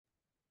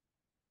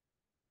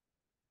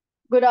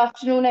Good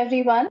afternoon,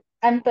 everyone.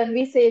 I'm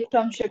Tanvi Seth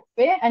from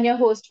Shipway and your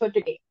host for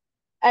today.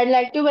 I'd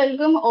like to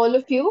welcome all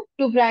of you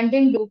to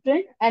Branding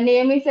Blueprint, an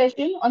AMA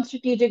session on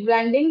strategic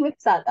branding with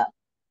Saadaa.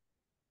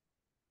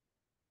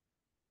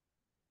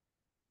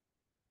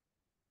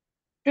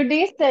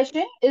 Today's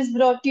session is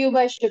brought to you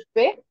by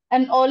Shipway,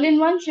 an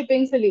all-in-one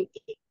shipping solution.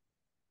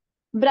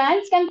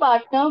 Brands can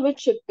partner with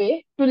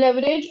Shipway to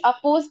leverage our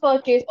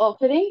post-purchase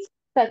offerings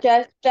such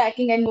as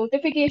tracking and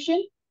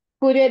notification,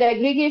 courier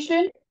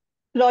aggregation,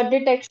 fraud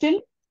detection,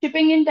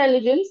 shipping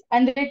intelligence,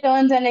 and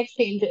returns and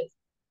exchanges,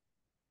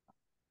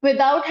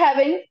 without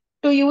having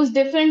to use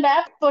different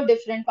apps for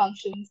different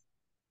functions.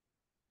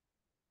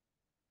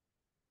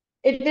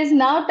 It is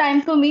now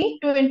time for me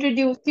to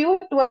introduce you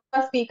to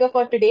our speaker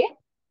for today.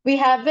 We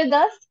have with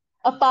us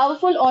a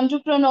powerful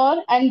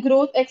entrepreneur and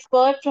growth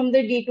expert from the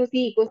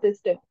D2C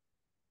ecosystem.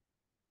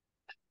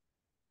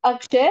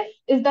 Akshay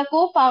is the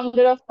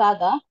co-founder of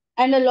Sada,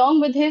 and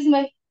along with his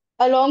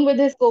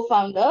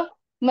co-founder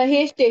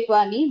Mahesh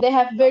Tekwani, they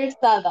have built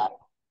Sada.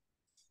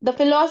 The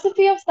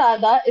philosophy of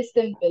Sada is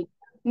simple: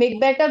 make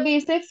better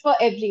basics for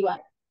everyone.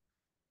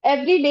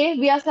 Every day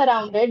we are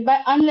surrounded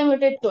by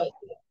unlimited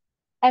choices,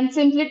 and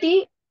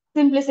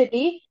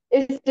simplicity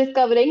is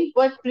discovering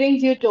what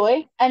brings you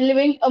joy and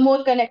living a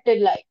more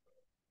connected life.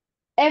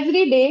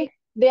 Every day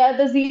they are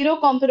the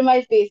zero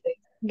compromise basics,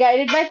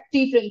 guided by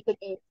three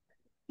principles: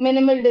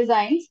 minimal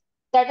designs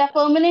that are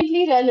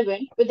permanently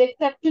relevant with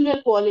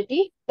exceptional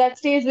quality that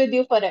stays with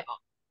you forever.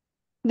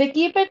 They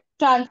keep it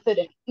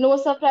transparent, no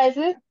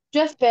surprises,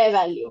 just fair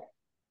value.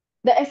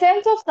 The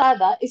essence of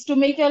Sada is to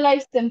make your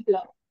life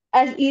simpler,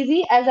 as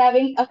easy as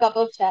having a cup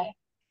of chai.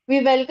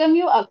 We welcome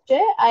you,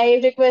 Akshay. I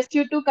request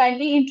you to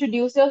kindly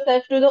introduce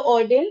yourself to the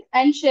audience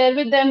and share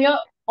with them your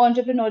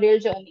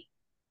entrepreneurial journey.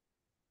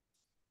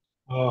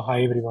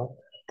 Hi everyone.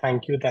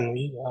 Thank you,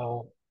 Tanvi.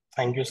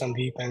 Thank you,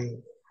 Sandeep,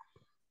 and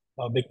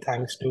big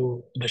thanks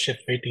to the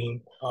Shipway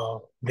team.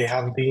 They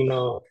have been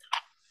a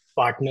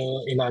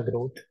partner in our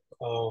growth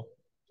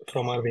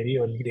from our very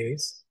early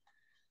days.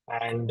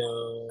 And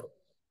so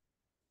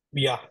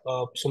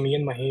me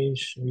and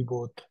Mahesh, we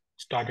both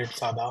started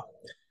Sada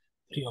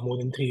more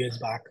than 3 years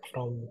back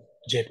from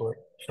Jaipur,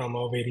 from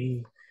a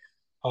very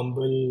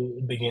humble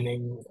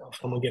beginning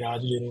from a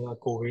garage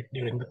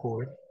during the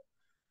COVID.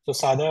 So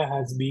Sada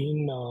has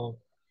been,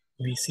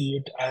 we see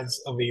it as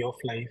a way of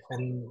life,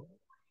 and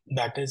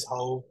that is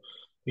how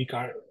we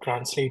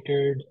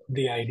translated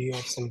the idea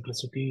of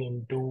simplicity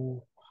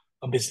into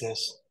a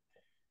business.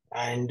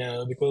 And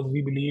because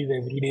we believe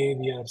every day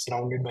we are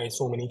surrounded by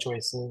so many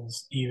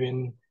choices,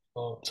 even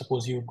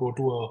suppose you go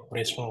to a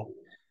restaurant,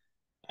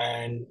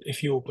 and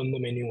if you open the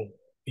menu,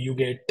 you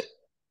get,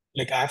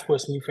 like I've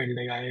personally felt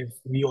like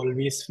we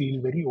always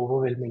feel very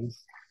overwhelming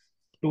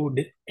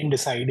in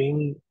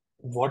deciding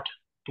what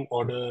to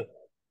order,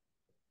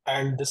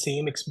 and the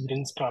same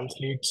experience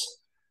translates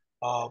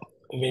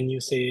when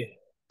you say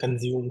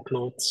consume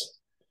clothes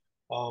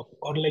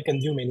or like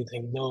consume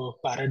anything. The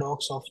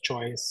paradox of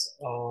choice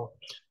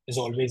is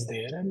always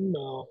there, and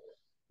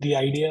the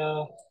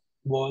idea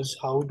was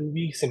how do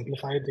we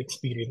simplify the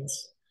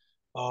experience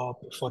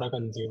for our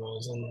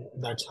consumers, and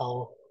that's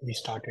how we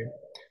started.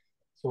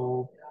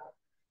 So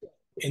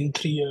in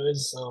 3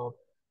 years,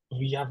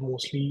 we have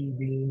mostly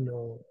been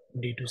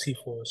D2C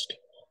first.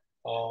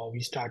 We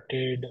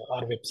started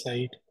our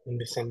website in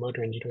December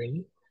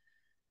 2020,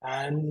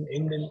 and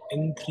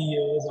in 3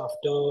 years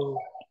after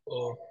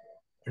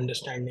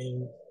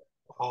understanding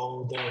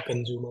how the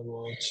consumer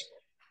works,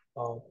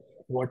 uh,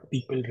 what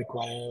people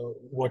require,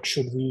 what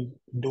should we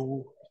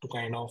do to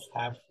kind of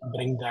have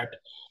bring that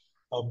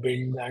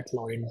build that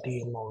loyalty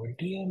and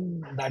novelty,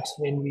 and that's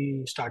when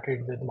we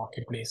started with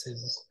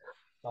marketplaces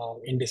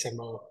in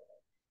December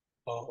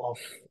of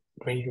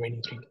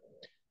 2023.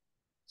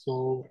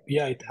 So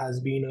yeah, it has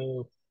been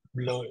a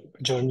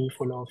journey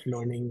full of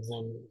learnings,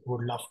 and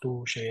would love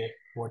to share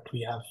what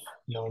we have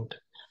learned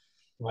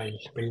while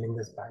building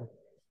this brand.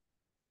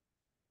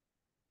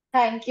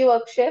 Thank you,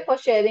 Akshay, for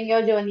sharing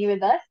your journey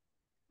with us.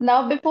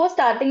 Now, before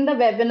starting the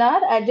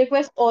webinar, I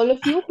request all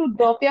of you to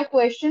drop your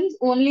questions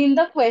only in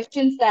the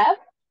questions tab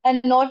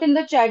and not in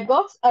the chat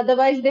box,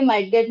 otherwise, they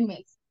might get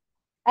missed.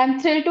 I'm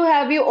thrilled to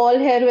have you all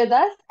here with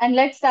us, and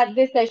let's start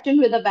this session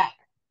with a bang.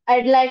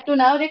 I'd like to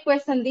now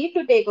request Sandeep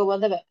to take over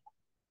the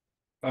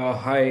webinar.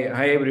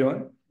 Hi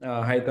everyone.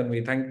 Hi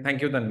Tanvi.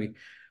 Thank you, Tanvi.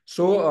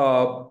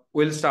 So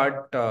we'll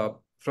start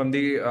from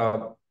the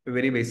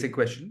very basic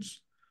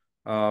questions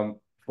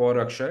for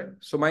Akshay.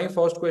 So my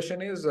first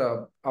question is,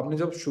 आपने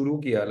जब शुरू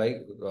किया,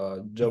 like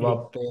जब Mhm.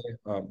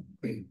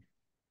 आपने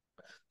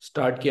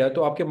start किया,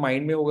 तो आपके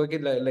mind में होगा कि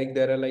like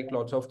there are like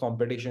lots of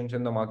competitions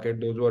in the market,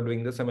 those who are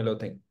doing the similar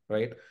thing,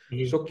 right?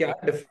 Mhm. So क्या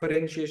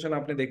differentiation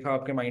आपने देखा,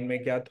 आपके माइंड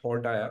में क्या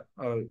thought आया,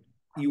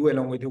 you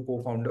along with your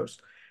co-founders,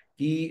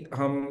 कि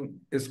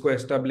हम इसको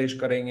establish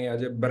करेंगे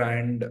as a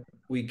brand,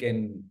 we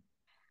can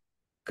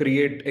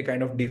create a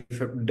kind of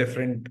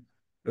different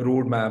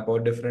roadmap or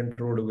different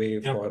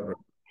roadway Yeah. for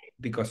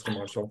the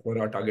customers or for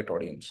our target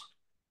audience.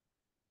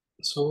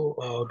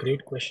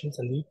 Great question,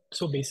 Sandeep.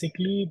 So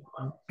basically,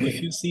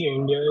 if you see,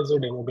 India is a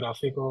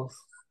demographic of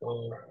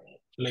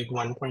like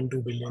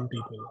 1.2 billion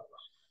people,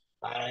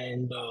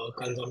 and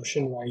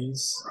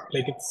consumption-wise,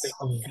 like it's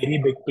a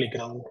very big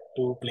playground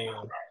to play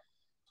on.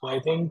 So I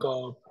think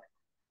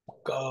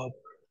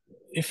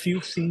if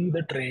you see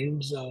the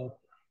trends,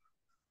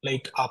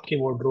 like आपके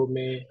wardrobe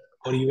में,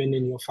 or even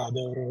in your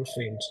father or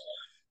friends,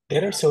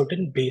 there are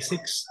certain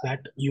basics that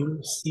you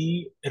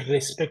see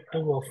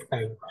irrespective of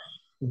time,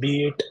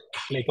 be it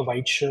like a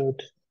white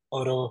shirt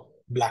or a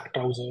black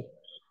trouser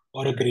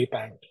or a gray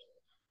pant,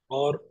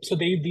 or so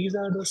these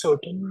are the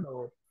certain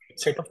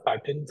set of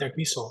patterns that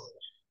we saw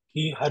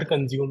कि हर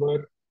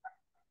consumer,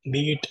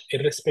 be it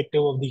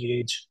irrespective of the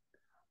age,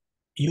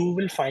 you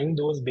will find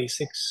those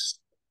basics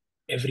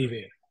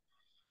everywhere.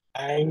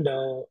 And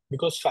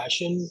because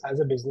fashion as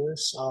a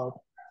business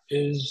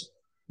is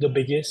the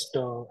biggest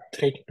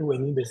threat to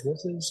any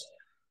business is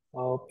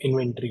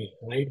inventory,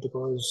 right?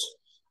 Because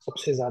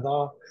सबसे ज़्यादा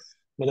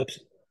मतलब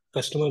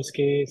customers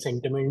के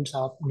sentiments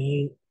आप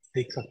नहीं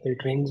देख सकते,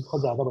 trends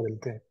बहुत ज़्यादा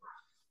बदलते हैं.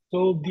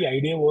 So the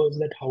idea was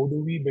that how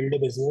do we build a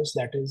business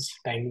that is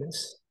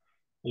timeless?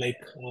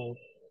 Like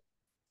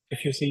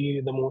if you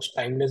see the most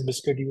timeless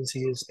biscuit you will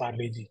see is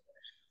Parle G.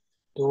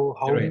 So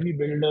how do Right. we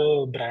build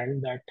a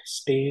brand that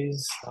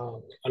stays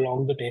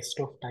along the test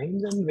of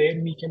times and where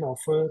we can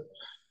offer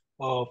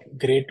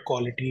great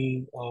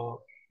quality,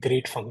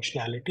 great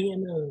functionality,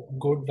 and a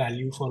good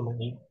value for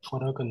money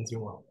for a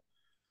consumer?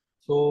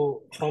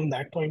 So from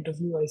that point of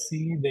view, I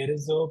see there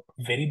is a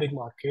very big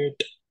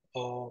market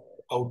uh,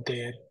 out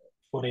there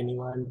for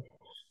anyone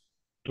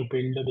to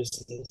build a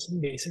business in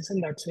basics,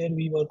 and that's where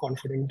we were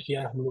confident कि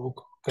यार हम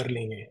लोग कर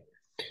लेंगे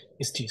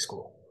इस चीज को.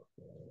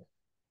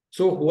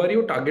 So who are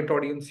your target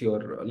audience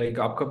here? Like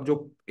आपका जो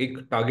एक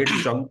target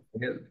chunk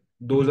है,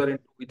 those are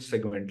into which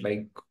segment?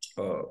 Like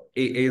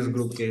age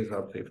group के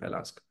हिसाब से, if I'll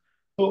ask.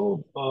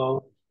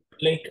 So,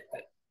 like,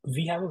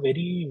 we have a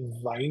very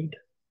wide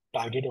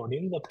target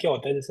audience. अब क्या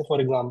होता है, जैसे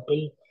फॉर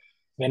एग्जांपल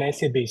व्हेन आई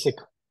से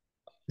बेसिक,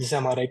 जैसे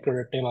हमारा एक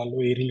प्रोडक्ट है, मान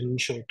लो एरियल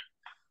शर्ट.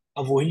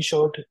 अब वही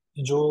शर्ट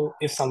जो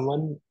if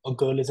someone a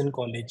girl is in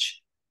college,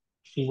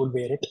 she would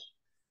wear it.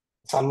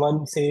 Someone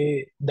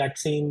say that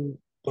same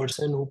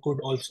person who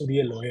could also be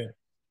a lawyer,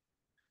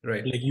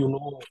 Right. like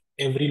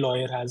every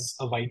lawyer has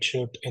a white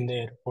shirt in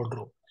their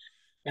wardrobe.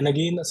 And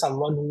again,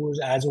 someone who is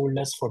as old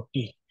as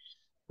 40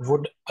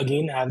 would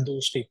again have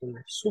those staples.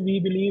 So we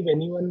believe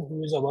anyone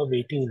who is above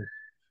 18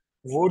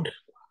 would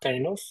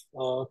kind of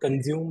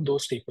consume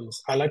those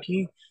staples.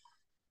 Halaki,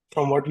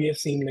 from what we have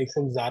seen, like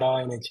since Zara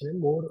and H&M,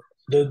 more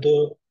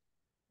the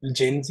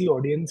Gen Z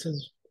audience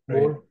is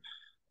Right.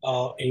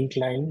 more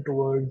inclined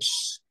towards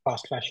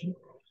fast fashion,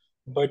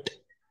 but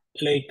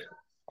like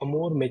a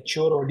more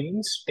mature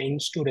audience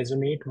tends to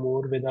resonate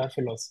more with our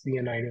philosophy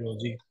and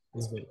ideology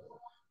as well,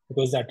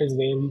 because that is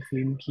where we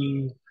feel कि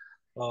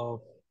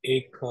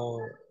एक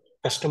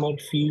customer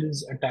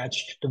feels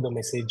attached to the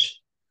message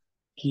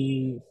कि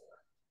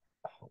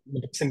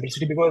मतलब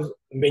simplicity, because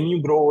when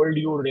you grow old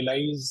you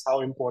realize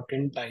how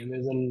important time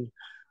is and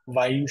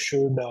why you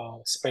should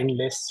spend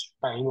less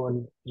time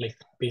on like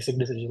basic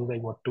decisions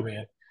like what to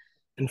wear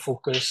and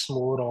focus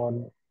more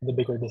on the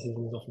bigger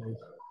decisions of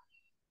life.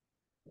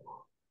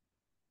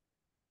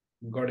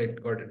 Got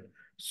it, got it.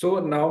 So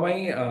now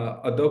my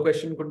other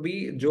question could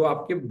be, जो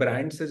आपके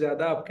brand से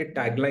ज्यादा आपके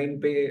tagline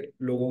पे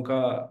लोगों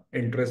का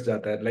interest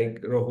जाता है, लाइक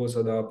रहो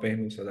सदा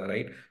पहनो सदा,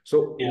 right?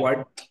 So Yeah.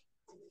 What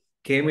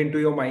came into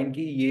your mind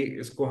कि ये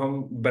इसको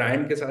हम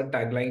ब्रांड के साथ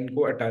टैगलाइन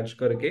को अटैच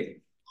करके,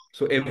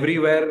 सो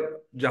एवरीवेयर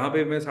जहां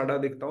पे मैं साड़ा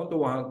दिखता हूँ तो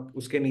वहां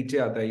उसके नीचे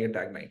आता है ये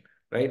tagline,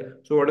 right?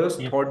 So what was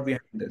Yep. Thought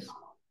behind this?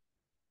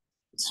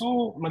 So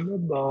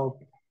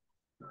मतलब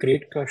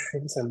great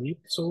question Sandeep.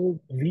 So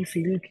we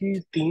feel कि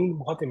तीन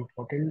बहुत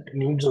इंपॉर्टेंट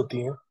नीड्स होती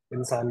हैं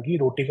इंसान की: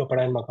 रोटी,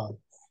 कपड़ा एंड मकान,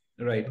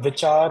 right.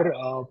 Which are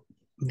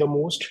the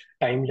most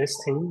timeless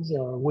things.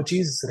 वो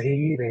चीज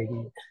रहेगी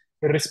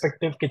रहेगी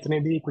रिस्पेक्टिव कितने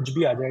भी कुछ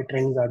भी आ जाए,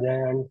 ट्रेंड्स आ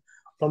जाए, and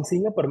from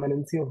seeing a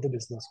permanency of the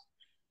business.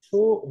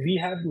 So we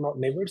have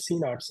not never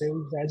seen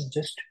ourselves as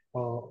just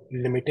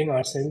limiting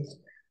ourselves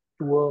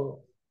to a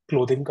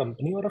clothing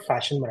company or a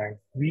fashion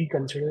brand. We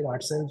consider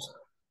ourselves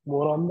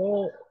more on the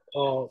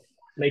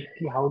like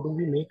how do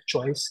we make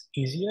choice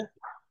easier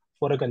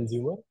for a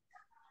consumer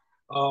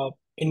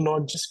in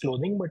not just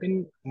clothing but in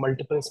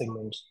multiple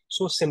segments.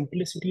 So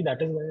simplicity,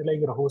 that is why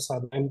like Raho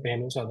Sada and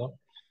Pehno Sada,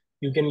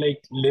 you can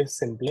like live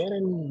simpler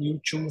and you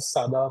choose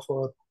Sada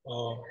for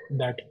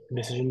that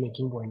decision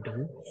making point of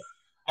view.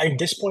 At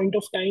this point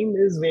of time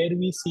is where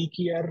we see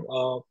कि यार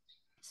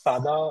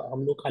सादा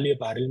हम लोग खाली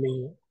apparel में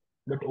ही है,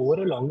 but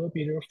over a longer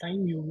period of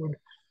time you would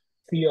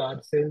see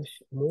ourselves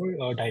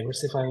more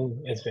diversifying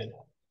as well,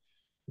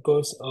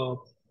 because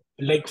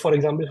like for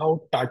example how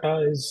Tata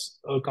is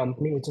a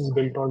company which is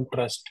built on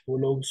trust. वो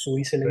लोग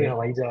सुई से लेके राइट.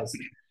 हवाई जहाज,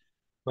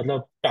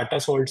 मतलब टाटा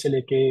सॉल्ट से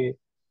लेके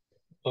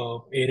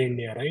air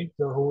India, right?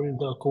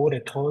 The core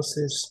ethos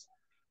is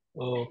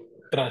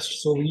trust.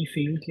 So we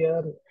feel कि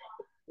यार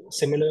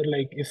similar,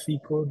 like if we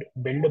could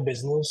build a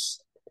business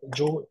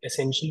जो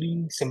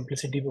essentially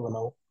simplicity पे बना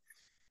हो,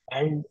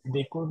 and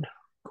they could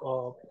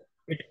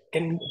it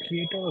can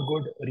create a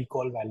good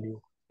recall value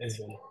as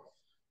well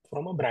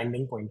from a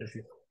branding point of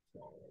view.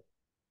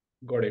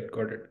 Got it.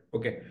 Got it.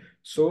 Okay.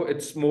 So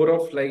it's more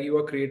of like you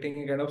are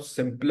creating a kind of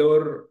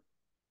simpler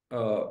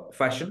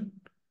fashion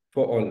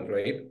for all,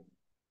 right?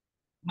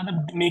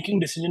 मतलब making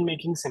decision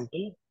making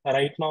simple.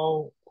 Right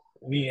now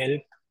we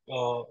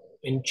help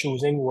in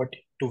choosing what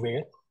to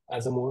wear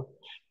as a more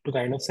to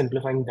kind of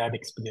simplifying that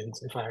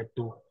experience, if I had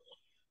to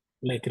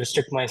like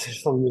restrict myself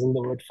from using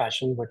the word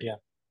fashion, but yeah.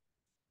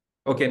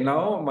 Okay,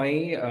 now my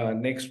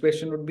next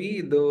question would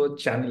be the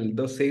channel,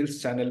 the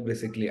sales channel,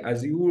 basically.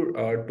 As you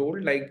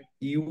told, like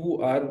you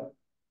are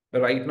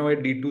right now a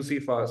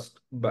D2C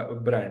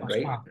brand,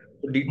 right? हाँ.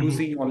 So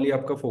D2C only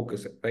आपका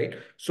focus है, right?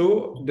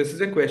 So this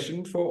is a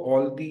question for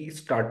all the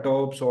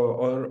startups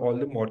or all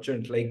the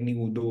merchants like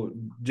new, दो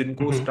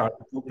जिनको हम्म.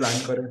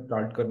 plan करें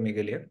start करने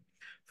के लिए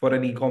for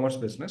an e-commerce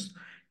business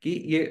कि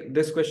ये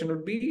this question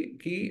would be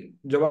कि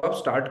जब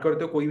आप start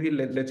करते हो कोई भी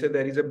let's say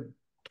there is a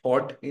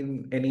thought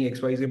in any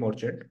XYZ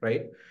merchant,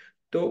 right?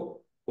 तो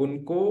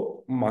उनको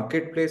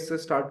मार्केट प्लेस से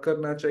स्टार्ट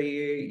करना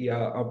चाहिए या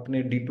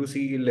अपने D2C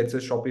लेट्स से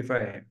शॉपिफाई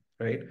है,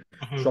 राइट?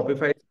 हम्म.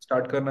 शॉपिफाई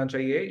स्टार्ट करना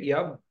चाहिए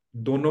या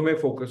दोनों में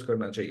फोकस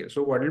करना चाहिए?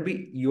 So what will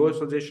be your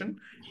suggestion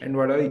and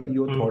what are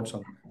your hmm. Thoughts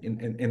on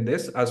in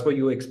this as per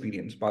your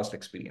experience, past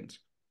experience?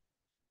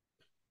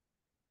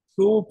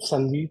 So,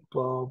 Sandeep,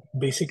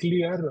 basically,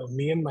 yaar,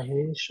 me and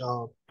Mahesh,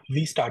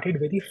 we started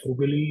very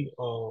frugally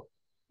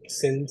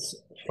since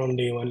from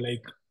day one.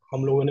 Like,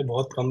 हम लोगों ने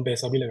बहुत कम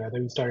पैसा भी लगाया था.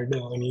 We started,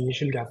 an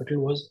initial capital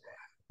was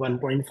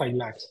 1.5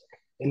 lakhs.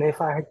 And if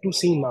I had to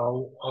see now,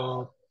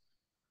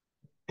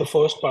 the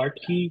first part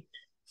की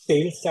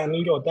sales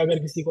channel क्या होता है, अगर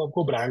किसी को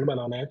आपको ब्रांड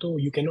बनाना है तो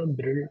you can not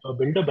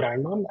build a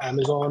brand on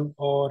Amazon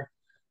और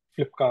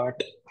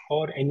Flipkart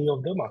और any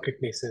of the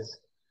marketplaces.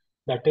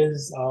 That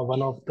is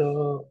one of the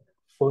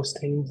first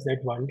things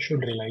that one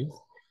should realize.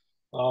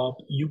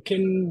 You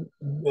can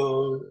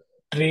uh,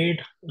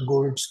 trade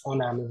goods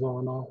on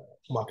Amazon or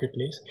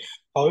marketplace.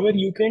 However,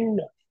 you can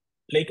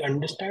like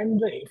understand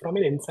the from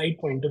an inside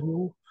point of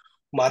view,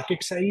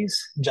 market size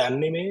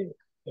जानने में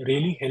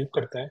really help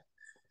करता है.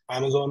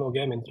 Amazon हो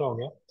गया, Myntra हो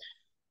गया,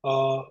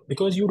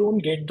 because you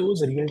don't get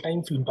those real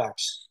time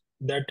feedbacks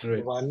that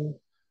right. one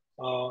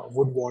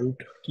would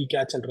want कि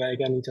क्या चल रहा है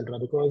क्या नहीं चल रहा,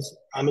 because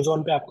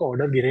Amazon पे आपका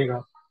ऑर्डर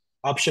गिरेगा,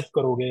 आप शिप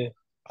करोगे,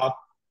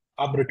 आप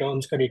आप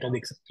रिटर्न्स का डेटा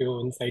देख सकते हो,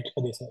 इनसाइट्स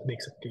का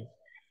देख सकते हो.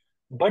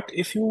 But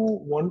if you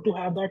want to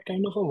have that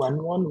kind of a one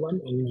on one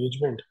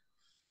engagement,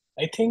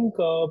 I think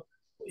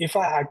if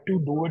I had to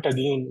do it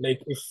again,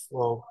 like if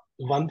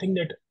one thing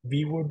that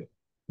we would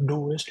do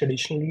is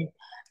traditionally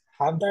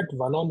have that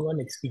one-on-one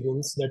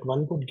experience that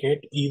one could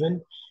get even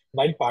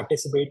while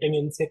participating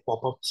in say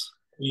pop-ups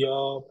या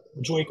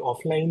जो एक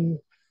offline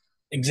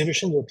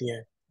exhibition होती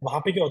हैं,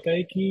 वहां पे क्या होता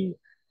है कि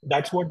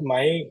that's what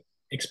my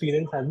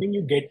experience has been.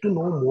 You get to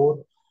know more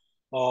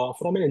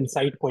from an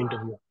insight point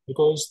of view,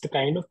 because the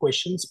kind of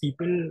questions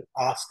people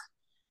ask,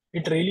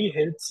 it really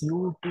helps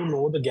you to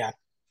know the gap.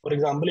 For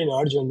example, in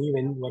our journey,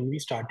 when we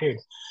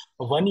started,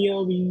 1 year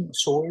we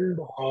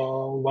sold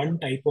one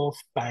type of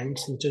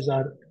pants, which is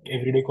our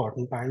everyday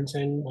cotton pants,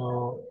 and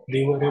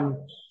they were in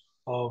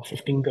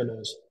 15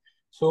 colors.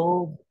 So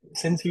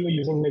since we were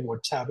using like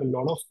WhatsApp, a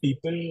lot of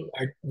people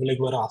like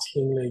were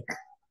asking like,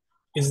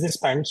 is this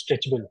pant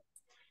stretchable?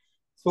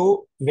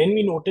 So when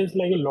we noticed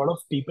like a lot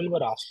of people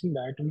were asking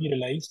that, we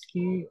realized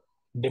कि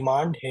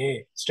demand है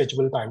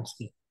stretchable pants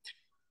की.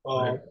 Uh,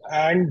 right.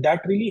 and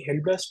that really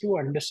helped us to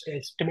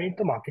estimate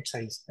the market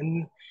size.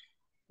 And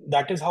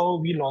that is how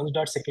we launched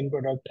our second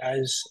product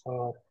as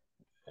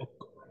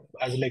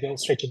like a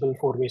stretchable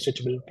four-way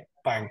stretchable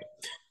pant.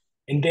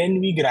 And then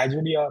we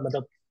gradually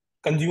मतलब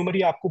consumer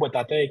ही आपको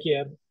बताता है कि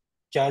यार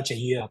क्या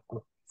चाहिए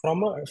आपको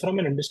from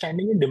an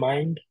understanding and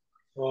demand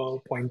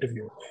point of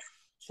view.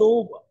 So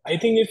I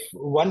think if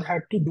one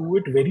had to do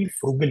it very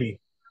frugally,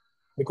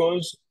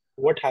 because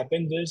what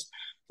happens is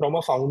from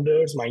a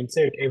founder's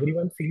mindset,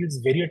 everyone feels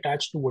very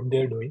attached to what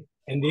they're doing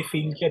and they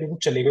feel कि यार वो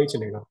चलेगा ही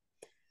चलेगा.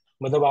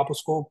 मतलब आप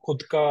उसको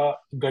खुद का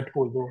गट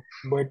बोल दो,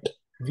 बट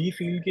वी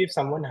फील कि if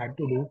someone had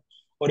to do,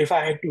 or if I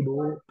had to do,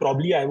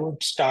 probably I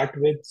would start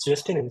with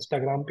just an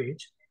Instagram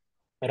page,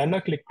 run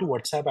a click to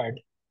WhatsApp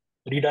ad,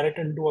 redirect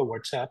into a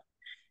WhatsApp,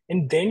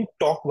 and then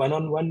talk one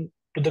on one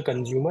to the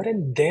consumer.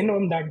 And then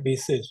on that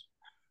basis,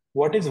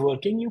 what is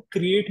working, you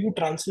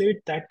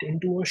translate that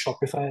into a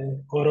Shopify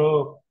or a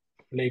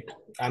like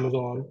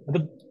Amazon.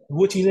 मतलब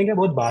वो चीजें क्या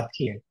बहुत बात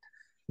की हैं.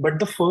 But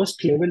the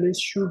first level is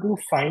to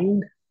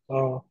find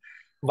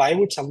why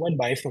would someone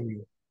buy from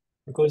you?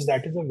 Because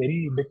that is a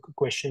very big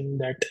question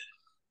that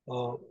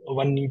uh,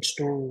 one needs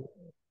to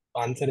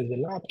answer as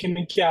well. आपके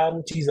में क्या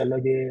वो चीज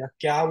अलग है या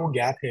क्या वो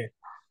गैप है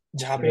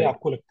जहाँ पे राइट.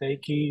 आपको लगता है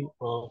कि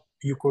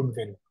you could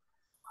win.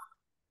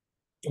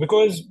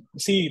 Because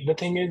see, the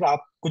thing is,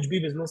 आप कुछ भी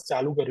बिजनेस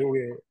चालू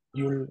करोगे,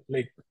 you'll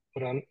like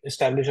run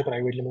establish a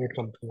private limited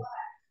company.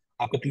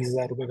 आपका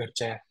 30,000 रुपये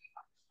खर्चा है,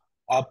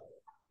 आप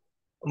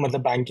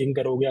मतलब बैंकिंग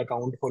करोगे,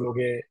 अकाउंट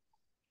खोलोगे,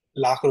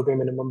 लाख रुपए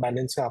मिनिमम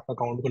बैलेंस से आपका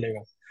अकाउंट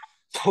खुलेगा।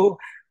 तो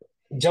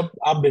जब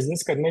आप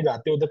बिजनेस करने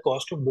जाते हो, the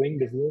cost of doing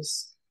business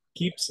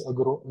keeps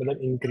grow,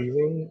 मतलब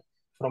increasing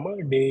from a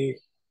day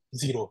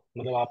zero.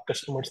 मतलब आप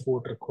कस्टमर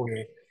सपोर्ट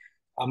रखोगे,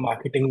 आप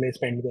मार्केटिंग में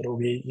स्पेंड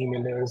करोगे,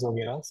 ईमेलर्स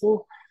वगैरह। सो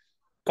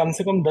कम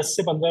से कम 10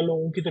 से 15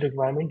 लोगों की तो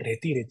रिक्वायरमेंट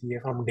रहती रहती है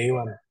from day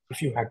one,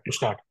 if you had to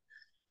start.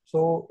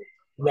 So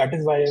that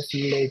is why I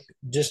feel like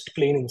just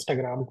plain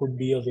Instagram could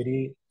be a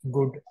very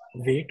good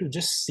way to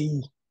just see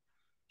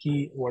कि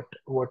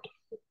what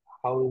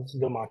how is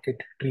the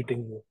market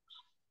treating you.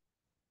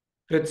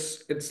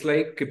 It's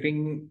like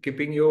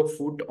keeping your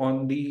foot on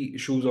the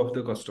shoes of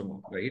the customer,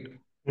 right?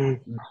 Hmm.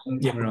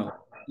 Yeah.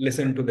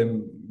 Listen to them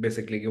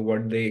basically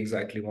what they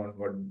exactly want,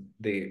 what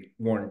they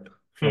want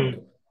from Hmm.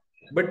 you.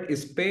 But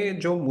इस पे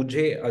जो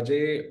मुझे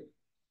Ajay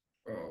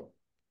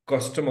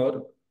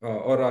customer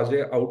और as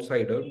a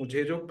outsider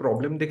मुझे जो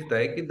problem दिखता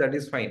है कि दैट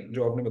इज फाइन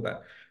जो आपने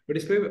बताया, बट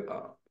इस पे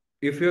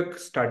if you are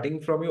starting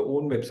from your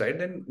own website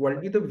then what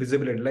be the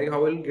visibility, like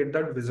how will get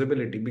that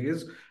visibility?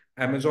 Because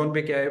Amazon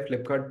पे क्या है,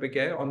 फ्लिपकार्ट पे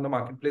क्या है, on the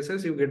market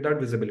places you get that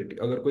visibility.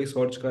 अगर कोई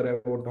सर्च कर रहा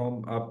है वो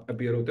टर्म आप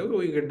अपीयर होते हो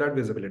तो यू गेट दैट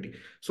विजिबिलिटी।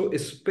 सो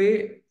इस पे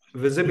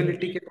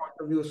विजिबिलिटी के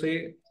पॉइंट ऑफ व्यू से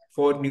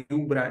फॉर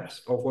न्यू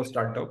ब्रांड्स और for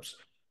startups,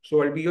 so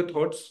what be your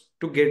thoughts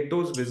to get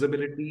those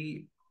visibility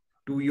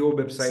to your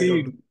website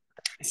और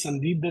See,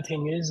 Sandeep, the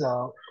thing is,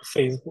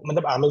 Facebook,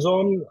 matlab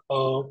Amazon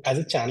as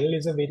a channel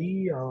is a very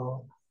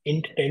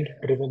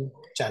intent-driven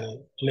channel.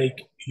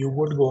 Like you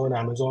would go on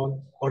Amazon,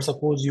 or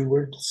suppose you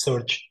would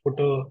search, put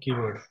a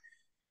keyword.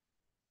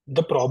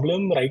 The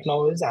problem right now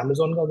is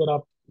Amazon का अगर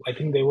आप, I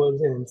think there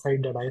was an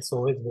insight that I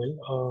saw as well.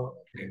 to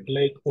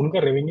Like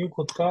उनका revenue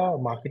खुद का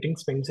marketing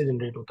spend से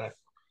generate होता है.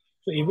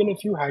 So even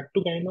if you had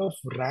to kind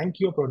of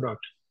rank your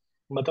product,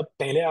 मतलब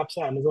पहले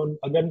आपसे Amazon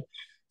अगर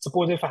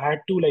suppose if I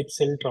had to like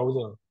sell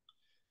trouser,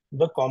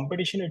 the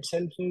competition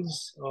itself is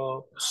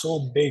so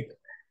big.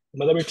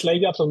 मतलब इट्स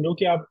लाइक आप समझो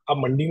कि आप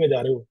मंडी में जा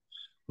रहे हो,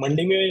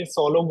 मंडी में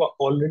 100 लोग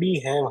ऑलरेडी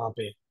हैं वहां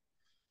पे,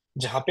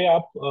 जहाँ पे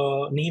आप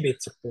नहीं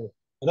बेच सकते हो।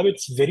 मतलब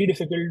it's very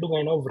difficult to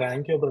kind of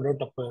rank your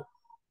product अपर,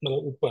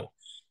 मतलब ऊपर।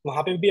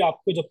 वहां पे भी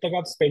आपको जब तक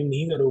आप स्पेंड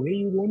नहीं करोगे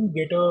you won't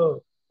get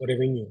a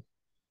revenue.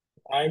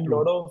 And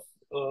lot True.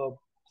 Of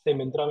से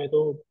मिंत्रा में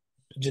तो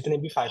जितने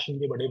भी फैशन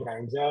के बड़े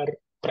ब्रांड्स हैं are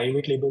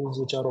private labels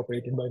which are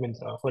operated by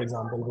Myntra. For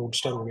example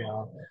roadster हो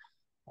गया,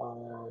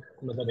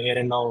 मतलब हेयर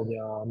एंड नाउ हो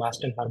गया,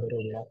 मास्ट एंड हार्बर हो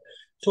गया।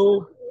 So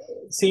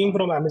same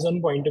from Amazon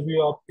point of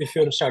view, आप if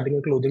you're starting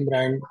a clothing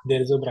brand,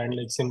 there is a brand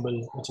like Symbol,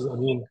 which is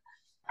again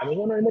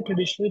Amazon, and the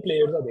traditional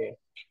players are there.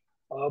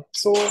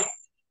 So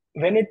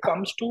when it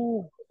comes to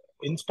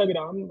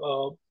Instagram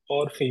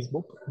or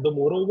Facebook, the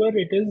moreover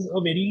it is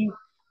a very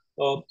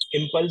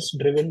impulse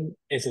driven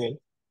as well,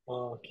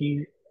 कि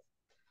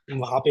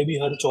वहां पे भी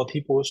हर चौथी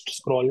post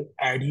scroll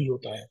add ही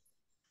होता है।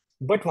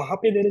 But वहां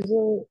पे there is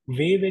a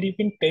way where you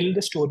can tell the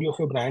story of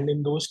your brand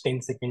in those 10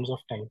 seconds of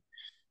time,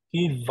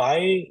 कि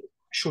why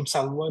should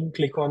someone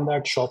click on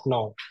that shop now,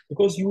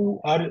 because you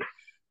are,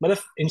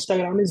 मतलब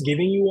Instagram is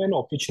giving you an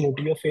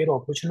opportunity, a fair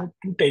opportunity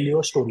to tell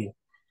your story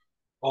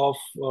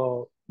of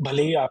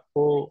भले ही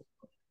आपको,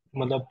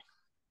 मतलब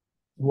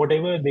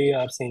whatever they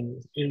are saying,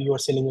 you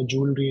are selling a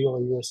jewelry or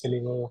you are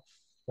selling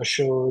a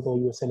shirt or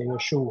you are selling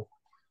a shoe,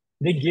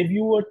 they give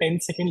you a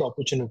 10-second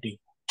opportunity.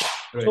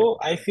 So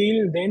Right. I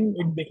feel then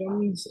it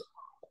becomes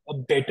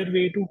a better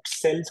way to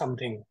sell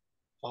something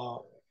uh,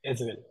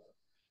 as well,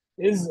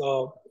 is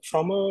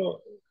from a,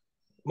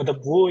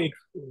 मतलब वो एक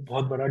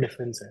बहुत बड़ा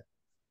difference है।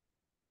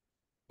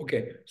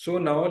 Okay, so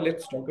now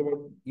let's talk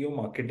about your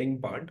marketing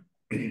part.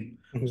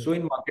 Hmm. So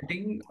in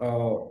marketing,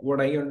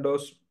 what I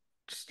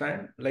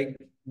understand, like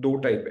दो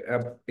type है,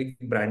 आप एक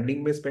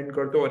ब्रांडिंग में स्पेंड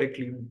करते हो और एक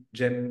लीड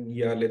जेन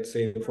या let's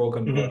say for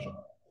hmm.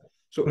 Conversion.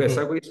 सो हम्म।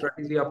 ऐसा कोई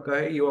स्ट्रेटजी आपका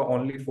है, you are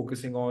only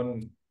focusing on,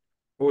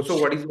 also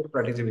what is your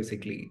strategy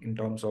basically in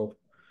terms of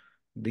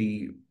the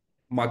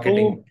So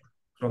marketing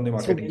from the So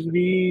marketing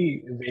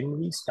when side?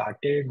 we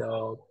started,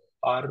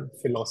 our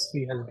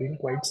philosophy has been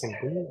quite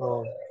simple.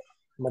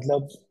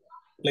 मतलब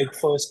like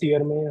first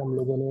year में हम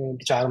लोगों ने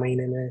 4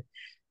 महीने में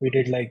we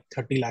did like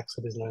 30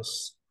 lakhs of business.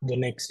 The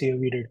next year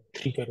we did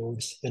 3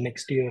 crores. The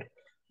next year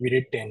we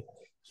did 10.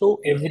 So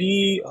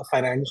every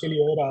financial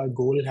year our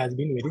goal has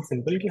been very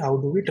simple कि how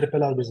do we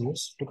triple our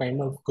business to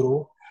kind of grow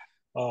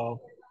uh,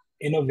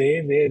 in a way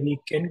where we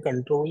can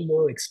control the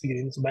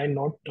experience by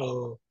not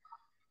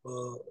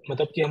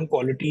मतलब कि हम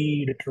quality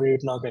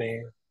डिटरेट ना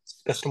करें,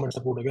 customer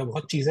support हो गया,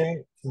 बहुत चीज़ें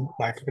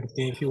मैटर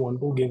करती हैं if you want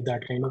to give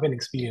that kind of an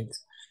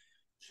experience.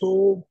 So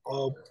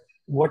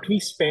what we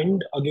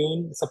spend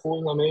again,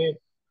 suppose हमें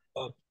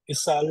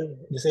इस साल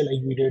जैसे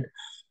like we did,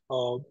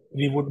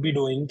 we would be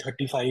doing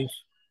 35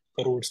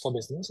 crores का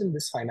business in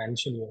this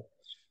financial year.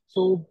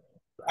 So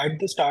at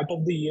the start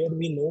of the year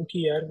we know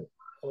कि यार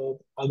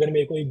अगर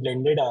मेरे को एक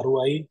ब्लेंडेड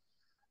ROI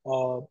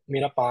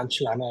मेरा 5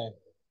 लाना है,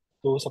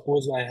 so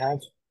suppose I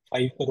have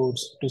 5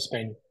 crores to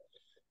spend,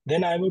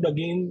 then I would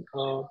again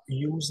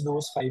use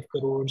those 5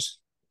 crores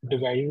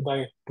divided by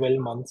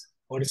 12 months,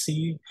 or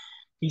see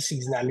the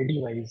seasonality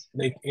wise.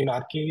 Like in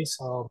our case,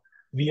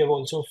 we have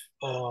also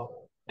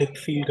thick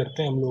feel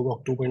करते हैं हम लोग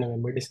अक्टूबर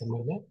नवंबर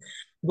दिसंबर में,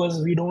 because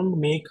we don't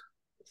make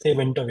say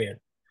winter wear,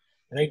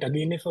 right?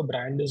 Again, if a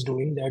brand is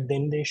doing that,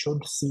 then they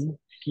should see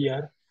कि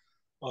यार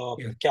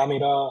Yes. क्या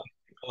मेरा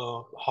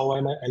how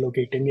am I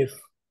allocating if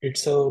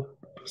it's a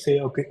say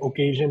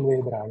occasion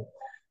wear brand,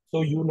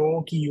 so you know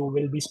कि you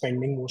will be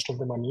spending most of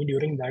the money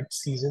during that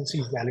season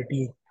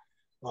seasonality,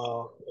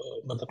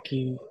 मतलब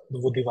कि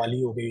वो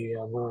दिवाली हो गई है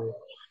या वो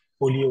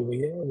होली हो गई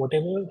है,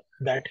 whatever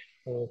that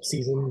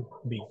season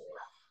be.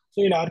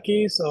 So in our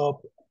case,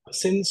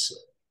 since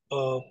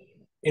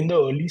in the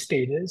early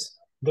stages,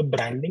 the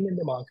branding and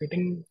the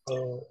marketing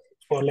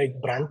for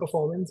like brand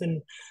performance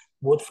and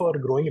both for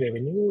growing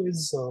revenue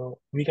is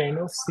we kind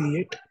of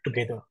see it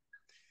together.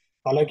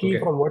 Halaki, Okay.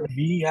 from what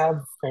we have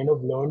kind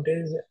of learned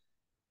is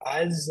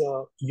as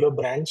your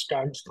brand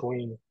starts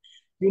growing,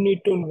 you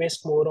need to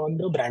invest more on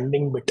the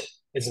branding bit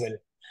as well.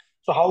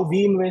 So how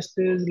we invest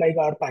is like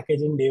our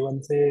packaging day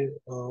one से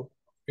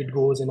it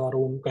goes in our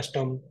own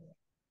custom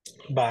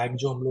bag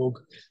जो हम लोग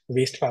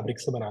waste fabric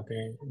से बनाते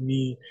हैं.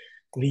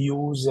 We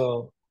use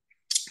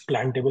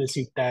plantable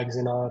seed tags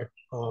in our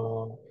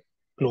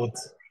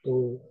clothes. तो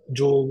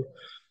जो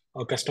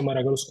customer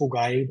अगर उसको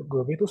गाय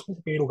गोभी तो उसमें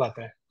से पेड़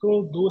उगाता है.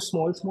 तो दो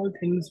small small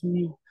things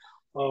we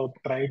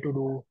try to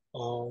do.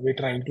 we're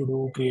trying to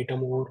do create a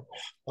more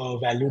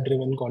value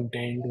driven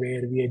content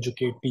where we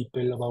educate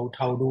people about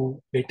how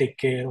do they take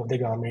care of the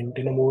garment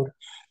in a more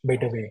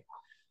better way.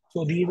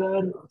 So these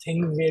are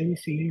things where we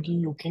feel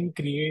कि you can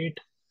create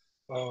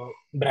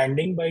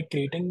branding by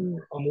creating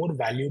a more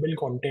valuable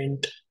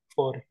content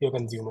for your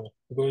consumer,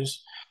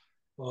 because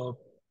uh,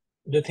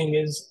 the thing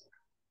is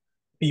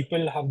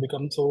people have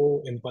become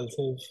so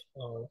impulsive.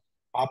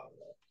 आप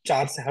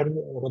चार से हर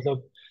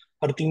मतलब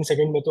हर 3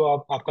 second में तो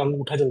आप आपका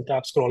अंगूठा जलता है,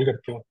 आप स्क्रॉल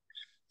करते हो.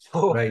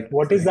 So Right.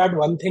 what is Right. that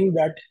one thing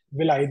that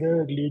will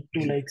either lead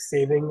to like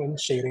saving and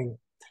sharing?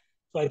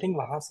 So I think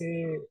वहां से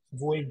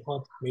वो एक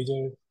बहुत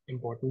major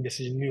important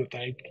decision भी होता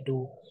है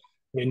to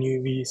when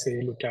you we say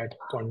look at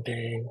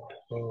content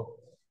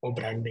or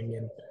branding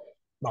and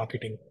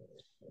marketing.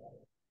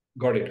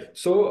 Got it.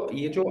 So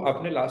ये जो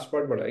आपने लास्ट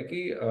पार्ट पढ़ा है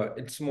कि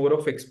it's more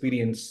of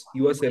experience.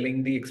 You are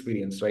selling the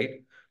experience, right?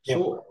 So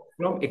Yep.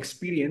 from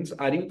experience,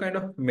 are you kind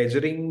of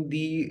measuring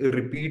the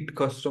repeat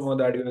customer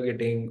that you are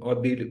getting or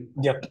the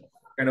Yep.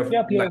 kind of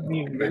Yep. Yeah. lifetime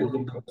We value do.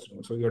 of the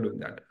customer? So you're doing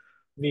that.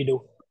 We do.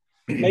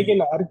 Like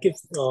in our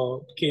case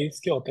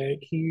क्या होता है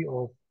कि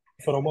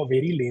from a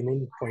very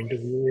layman point of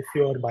view, if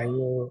you are buying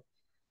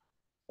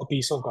a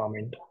piece of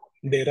garment,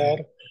 there are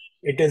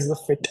it is the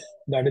fit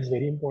that is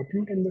very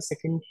important, and the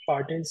second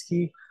part is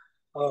कि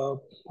uh,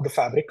 the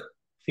fabric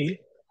feel,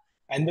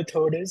 and the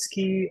third is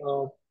कि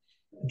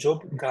जो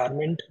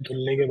garment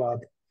धुलने के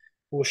बाद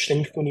वो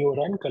shrink तो नहीं हो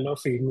रहा एंड कलर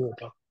फेड नहीं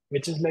होता,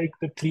 which is like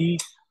the three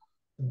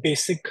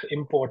basic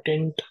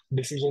important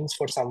decisions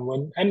for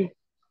someone. And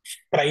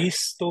price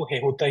तो है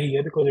होता ही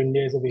है because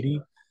India is a very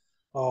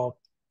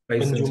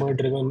Price consumer sensitive.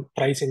 Driven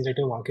price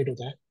sensitive market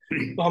होता है.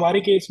 तो हमारे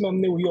केस में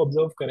हमने वही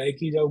ऑब्जर्व करा है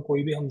कि जब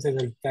कोई भी हमसे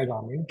खरीदता है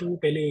गारमेंट तो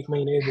पहले एक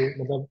महीने दो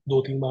मतलब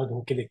 2-3 बार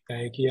धो के देखता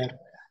है कि यार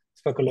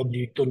इसका कलर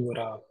ब्लीड तो नहीं हो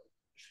रहा,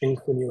 श्रिंक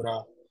तो नहीं हो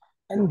रहा.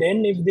 And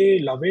then if they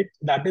love it,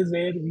 that is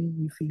where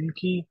we feel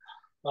कि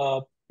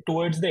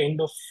towards the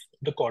end of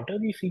the quarter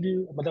we feel,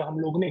 मतलब हम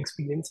लोगों ने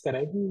एक्सपीरियंस करा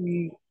है कि we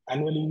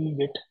annually we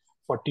get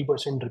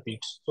 40%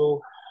 repeats. तो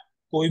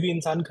कोई भी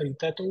इंसान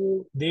खरीदता है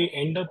तो दे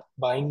and up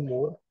buying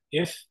more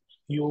if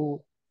you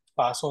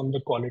pass on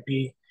the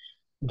quality,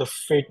 the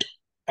fit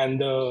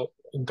and the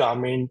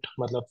garment,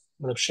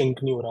 मतलब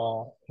shrink नहीं हो रहा,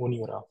 वो नहीं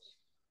हो रहा.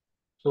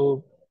 So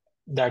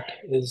that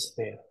is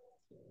there.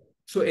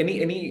 So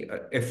any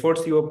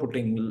efforts you are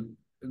putting?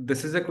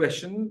 This is a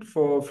question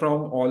for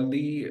from all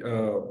the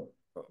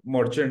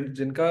merchants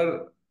जिनका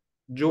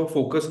जो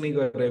फोकस नहीं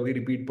कर रहे अभी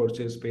रिपीट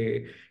परचेज पे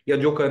या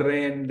जो कर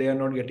रहे हैं and they are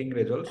not getting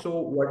results. So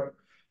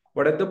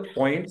what are the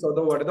points or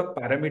what are the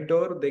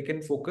parameter they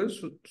can focus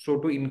so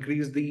to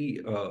increase the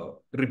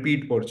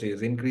repeat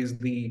purchase, increase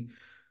the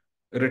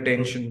Hmm.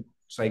 retention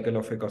cycle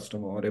of a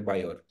customer or a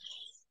buyer?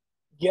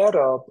 यार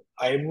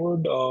I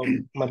would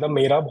मतलब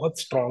मेरा बहुत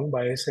strong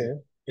बायस है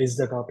इस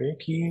जगह पे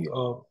कि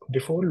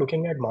before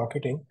looking at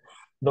marketing,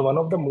 the one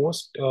of the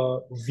most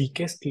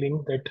weakest link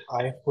that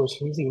I have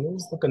personally scene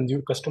is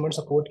the customer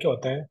support. क्या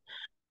होता है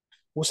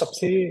वो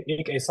सबसे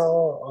एक ऐसा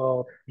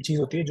चीज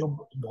होती है जो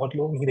बहुत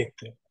लोग नहीं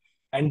देखते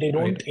and they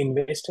don't Right.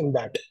 Invest in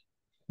that.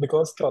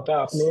 Because क्या होता है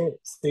आपने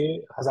से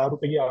 1,000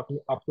 रुपए की आपने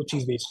आपको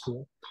चीज बेचनी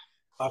है,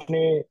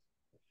 आपने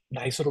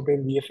 250 रुपए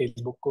दिए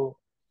फेसबुक को,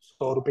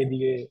 100 रुपए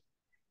दिए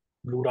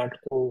ब्लू डार्ट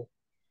को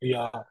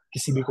या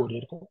किसी भी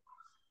कोरियर को,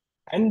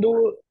 एंड दो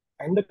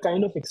and the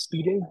kind of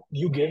experience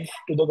you give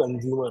to the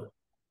consumer,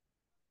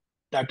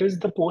 that is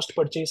the post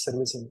purchase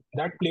servicing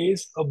that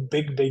plays a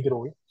big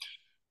role.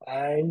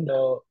 And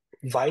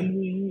while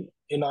we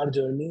in our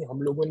journey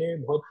हम लोगों ने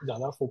बहुत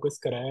ज़्यादा फोकस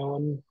करा है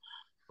on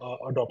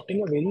adopting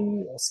a very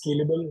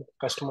scalable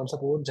customer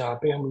support, जहाँ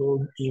पे हम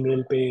लोग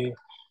ईमेल पे,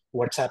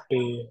 व्हाट्सएप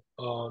पे,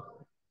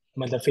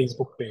 मतलब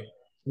फेसबुक पे,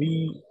 we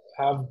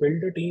have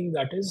built a team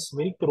that is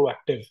very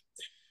proactive.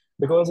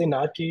 because in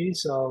our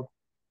case,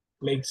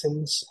 like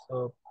since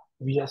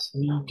we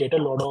get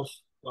a lot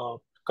of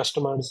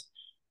customers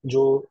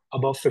जो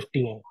above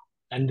 50 हैं,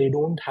 and they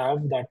don't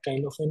have that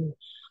kind of an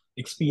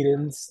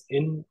experience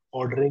in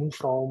ordering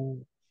from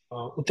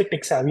उतने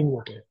tech savvy नहीं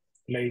होते,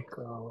 like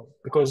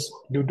because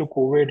due to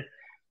COVID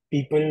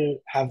people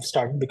have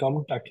started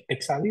becoming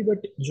tech savvy,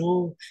 but जो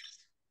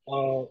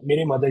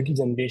मेरे mother की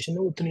generation है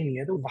उतनी नहीं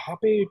है, तो वहाँ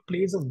पे it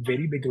plays a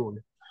very big role.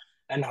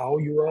 And how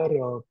you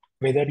are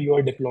whether you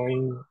are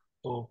deploying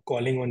or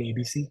calling on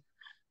ABC,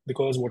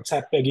 because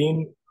WhatsApp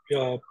again,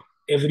 uh,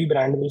 every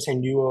brand will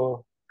send you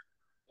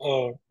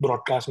a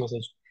broadcast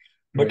message,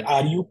 but Right.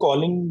 are you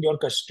calling your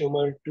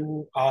customer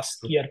to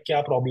ask कि यार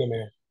क्या problem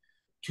है,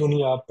 क्यों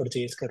नहीं आप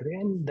purchase कर रहे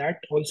हैं, and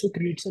that also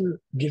creates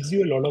gives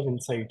you a lot of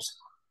insights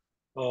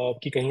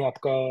कि कहीं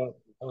आपका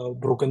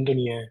ब्रोकन तो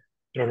नहीं है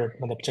प्रोडक्ट,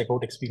 मतलब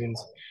चेकआउट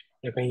एक्सपीरियंस,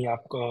 या कहीं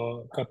आपका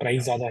का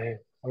प्राइस ज़्यादा है,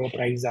 अगर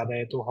प्राइस ज़्यादा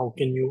है तो हाउ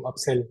कैन यू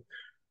अपसेल.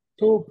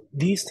 तो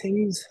these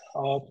things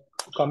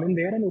come in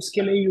there, and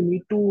उसके लिए you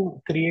need to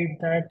create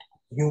that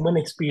human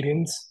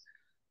experience.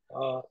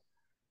 uh,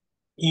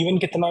 even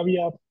कितना भी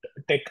आप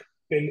टेक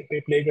पे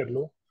प्ले कर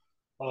लो,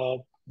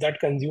 that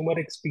consumer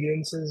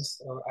experience is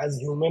as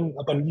human.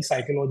 अपन की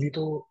साइकोलॉजी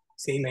तो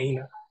सेम है ही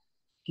ना,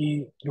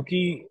 कि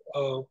क्योंकि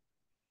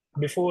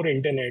बिफोर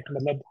इंटरनेट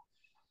मतलब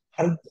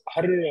हर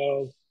हर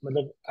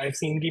मतलब आई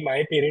सीन की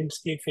माय पेरेंट्स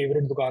की एक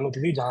फेवरेट दुकान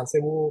होती थी जहाँ से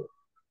वो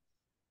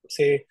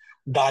से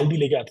दाल भी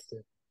लेके आते थे.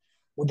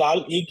 वो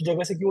दाल एक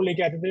जगह से क्यों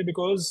लेके आते थे,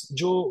 बिकॉज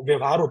जो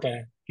व्यवहार होता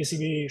है किसी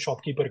भी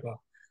शॉपकीपर का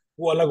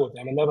वो अलग होता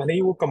है, मतलब भले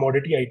ही वो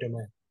कमोडिटी आइटम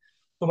है,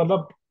 तो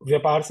मतलब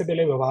व्यापार से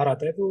पहले व्यवहार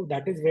आता है, तो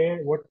that is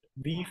where what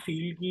we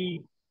feel कि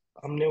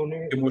हमने उन्हें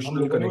हम इमोशनल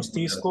लोगों ने उस कनेक्ट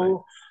चीज को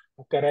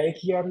जाता है. करा है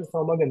कि यार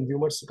from a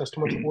consumer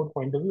customer support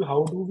point of view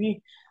how do we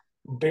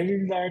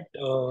build that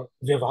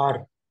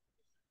व्यवहार,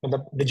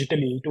 मतलब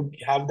digitally to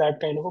have that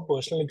kind of a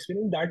personal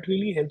experience that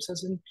really helps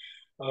us in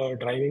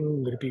driving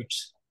repeats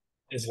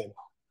as well.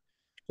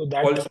 So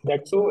that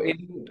also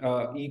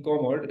in e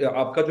commerce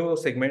आपका जो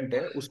segment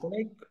है उसमें ना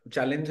एक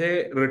challenge है,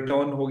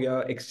 return हो गया,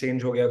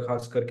 एक्सचेंज हो गया,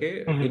 खास करके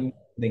Mhm. इन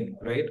नहीं,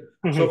 right?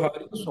 So Mhm. How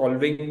are you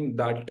solving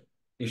that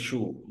issue,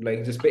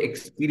 like जिसपे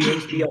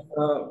एक्सपीरियंस भी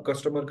आपका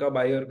कस्टमर का,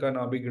 बायर का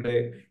ना बिगड़े,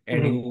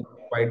 and Mhm. You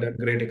provide that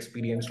great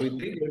experience with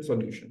the great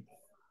solution.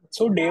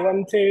 So day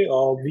one से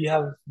we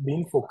have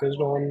been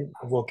focused on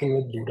working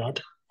with Blue Dart.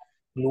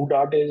 Blue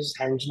Dart is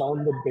hands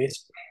down the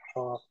best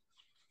uh,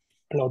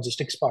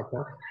 logistics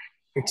partner.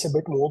 It's a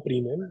bit more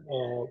premium,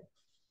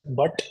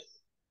 but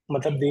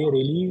मतलब they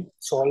really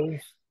solve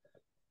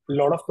a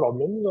lot of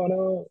problems on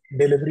a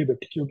delivery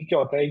bit. क्योंकि क्या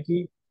होता है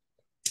कि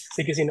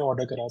से किसी ने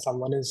order करा,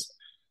 someone is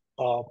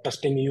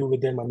trusting you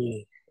with their money,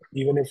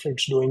 even if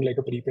it's doing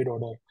like a prepaid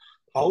order,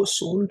 how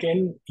soon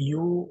can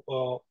you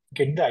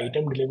get the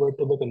item delivered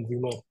to the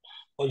consumer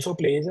also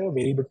plays a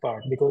very big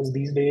part, because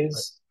these days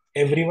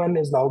everyone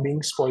is now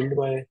being spoiled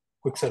by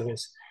quick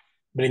service,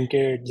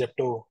 Blinkit,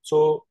 Zepto. So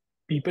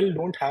people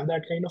don't have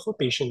that kind of a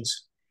patience.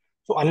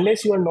 So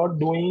unless you are not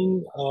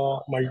doing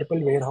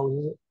multiple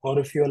warehouses, or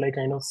if you are like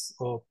kind of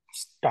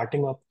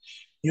starting up,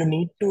 you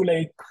need to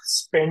like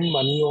spend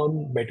money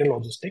on better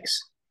logistics.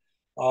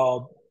 uh,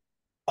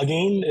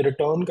 Again,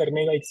 return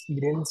करने का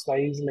experience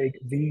wise, like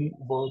we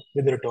work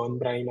with Return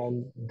Prime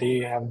and they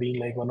have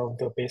been like one of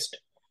the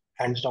best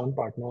hands down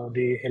partner.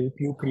 They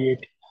help you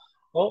create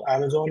a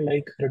Amazon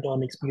like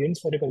return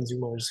experience for the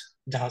consumers,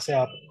 जहाँ से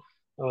आप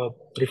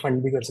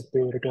refund भी कर सकते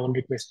हो, return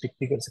request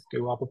भी कर सकते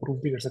हो, आप अप्रूव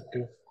भी कर सकते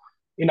हो.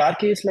 In our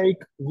case,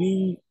 like we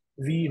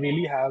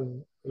really have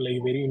like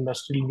very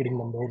industry leading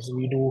numbers.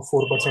 We do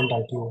 4%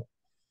 RTO.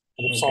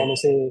 मतलब 100 ओके. में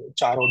से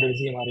 4 ऑर्डर्स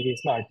ही हमारे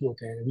केस में आरटी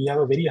होते हैं. We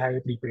have a very high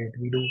prepaid.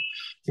 We do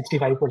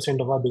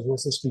 65% of our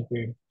business is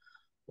prepaid.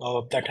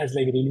 That has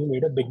like really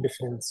made a big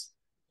difference.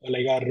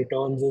 Like our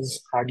returns is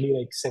hardly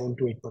like 7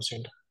 to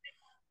 8%.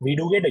 We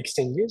do get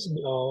exchanges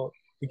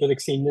because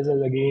exchanges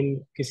is again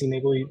किसी ने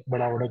कोई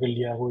बड़ा order कर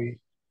लिया, कोई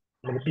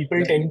मतलब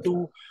people tend to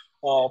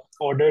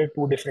order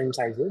two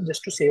different sizes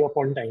just to save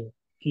upon time.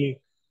 कि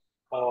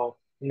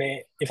मैं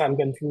इफ आई एम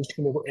कंफ्यूज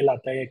कि मेरे को एल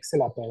आता है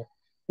एक्सेल आता है,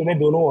 तो मैं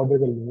दोनों ऑर्डर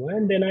कर लूंगा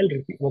एंड देन आई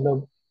रिपीट,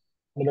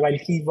 मतलब I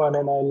keep one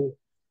and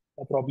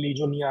I probably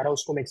जो नहीं आ रहा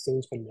उसको मैं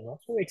एक्सचेंज कर लूंगा.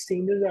 सो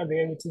exchanges are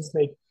there which is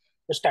like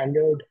the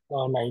standard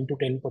 9 to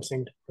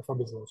 10% of a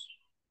business.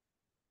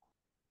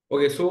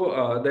 Okay, so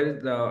there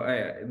is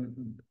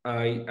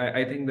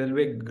I think there will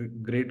be a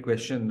great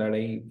question that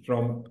I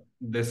from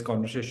this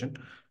conversation.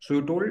 So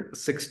you told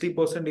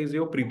 60% is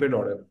your prepaid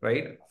order,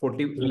 right?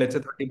 40, let's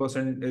say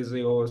 30% is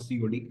your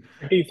COD.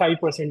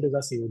 35% is a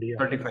COD.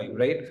 35,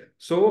 right?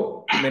 सो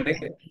मैंने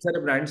कई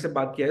सारे brand से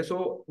बात किया है,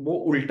 सो वो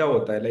उल्टा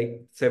होता है, like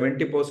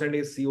 70%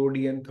 is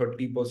COD and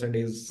 30%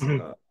 is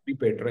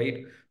prepaid,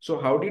 right? So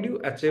how did you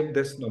achieve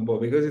this number,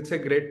 because it's a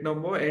great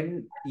number,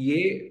 and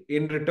ये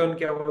इन रिटर्न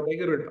क्या होता है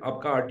कि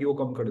आपका आरटीओ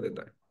कम कर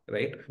देता है,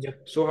 right?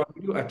 So how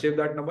did you achieve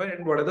that number,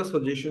 and what are the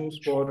suggestions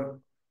for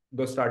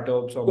the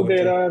startups और तो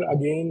देर merchant? Are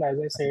again as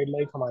I said,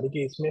 like हमारे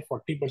केस में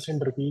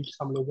 40% रिपीट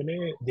हम लोगों ने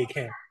देखे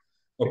हैं.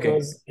 Okay.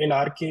 Because in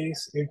our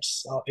case, it's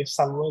if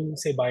someone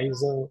say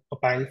buys a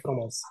pant from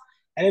us,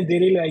 and if they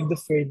really like the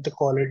fit, the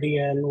quality,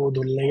 and वो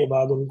धुलने के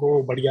बाद उनको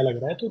बढ़िया लग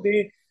रहा है, तो they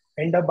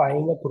end up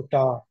buying a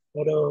kurta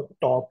or a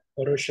top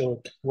or a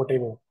shirt,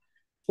 whatever.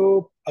 तो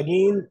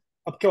अगेन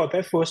अब क्या होता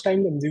है, फर्स्ट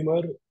टाइम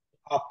कंज्यूमर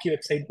आपकी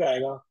वेबसाइट पे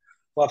आएगा,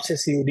 वो आपसे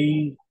सीओडी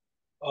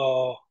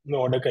में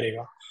ऑर्डर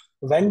करेगा.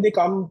 when they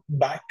come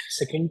back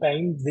second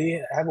time,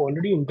 they have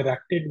already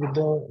interacted with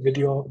the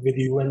with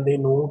you, and they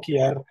know कि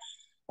यार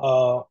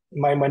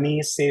my money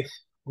is safe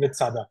with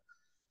Sada.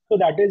 So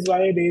that is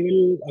why they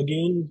will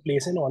again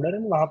place an order,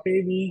 and वहाँ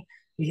पे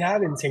we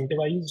have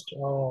incentivized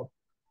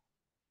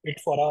it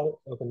for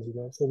our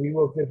consumers. So we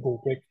work with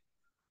GoQuick.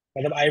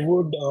 मतलब I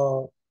would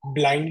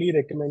blindly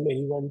recommend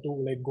anyone to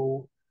like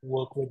go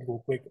work with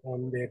GoQuick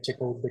on their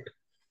checkout bit.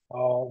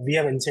 We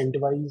have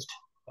incentivized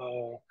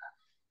uh,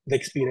 the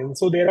experience.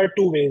 So there are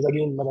two ways.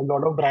 Again, मतलब a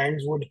lot of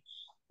brands would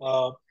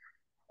uh,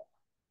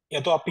 या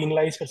तो आप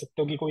penalize कर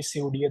सकते हो कि कोई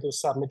COD है तो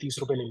उससे आपने 30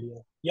 रुपए ले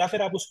लिया, या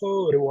फिर आप उसको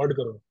रिवॉर्ड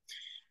करो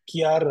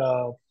कि यार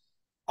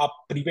आप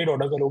प्रीपेड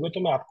ऑर्डर करोगे तो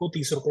मैं आपको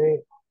 30 रुपए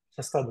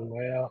सस्ता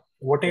दूंगा, या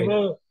what Right.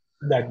 Ever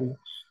that B.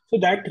 So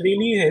that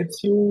really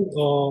helps you.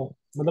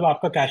 मतलब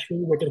आपका कैश फ्लो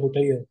भी बेटर होता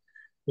ही है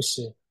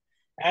उससे.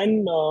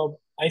 एंड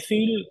आई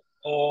फील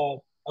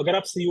अगर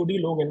आप सीओडी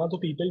लोगे ना, तो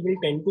people will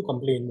tend to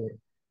complain मोर.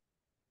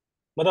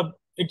 मतलब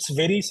इट्स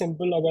वेरी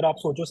सिंपल. अगर आप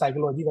सोचो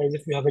psychology wise,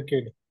 if you have a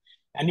kid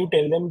and you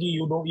tell them कि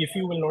you don't, if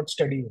you will not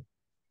study,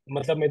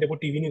 मतलब मैं तेरे को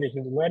टीवी नहीं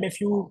देखने दूंगा, and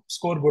if you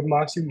score good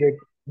marks you get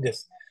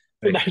this.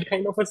 So Right. that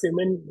kind of a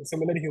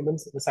similar human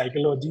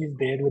psychology is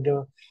there with the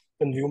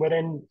consumer,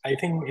 and I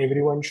think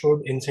everyone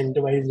should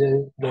incentivize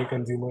their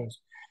consumers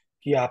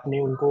कि आपने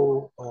उनको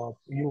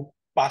you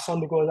pass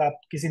on, because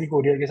आप किसी भी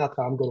courier के साथ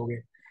काम करोगे,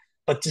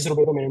 25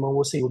 रुपए तो मिनिमम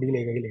वो सीओडी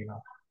लेगा ही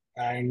लेगा.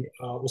 एंड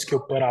उसके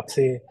ऊपर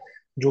आपसे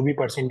जो भी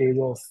परसेंटेज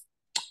ऑफ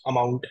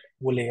अमाउंट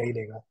वो लेगा ही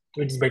लेगा.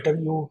 तो it's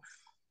better you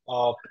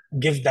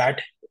give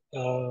that.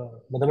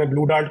 मतलब मैं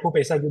ब्लू डार्ट को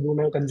पैसा क्यों दूं,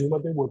 मैं कंज्यूमर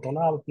को ही बोलता हूँ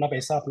ना, आप अपना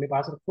पैसा अपने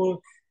पास रखो,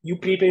 you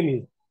prepay me,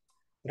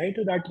 right?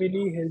 So that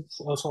really helps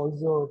solve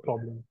the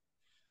problem.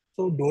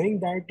 So doing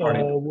that Got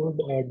it.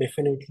 would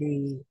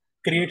definitely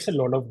creates a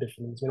lot of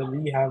difference. Well,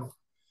 we have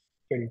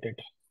felt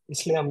it.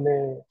 इसलिए हमने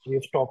we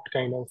have stopped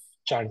kind of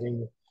charging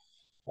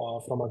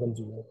from a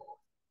consumer.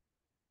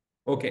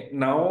 Okay,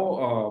 now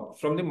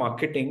from the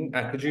marketing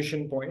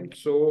acquisition point,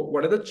 so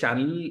what are the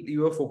channel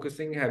you are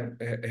focusing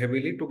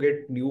heavily to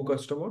get new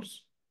customers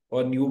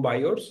or new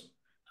buyers?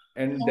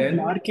 And So in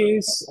our then,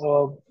 case,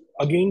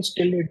 again,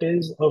 still it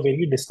is a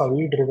very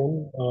discovery-driven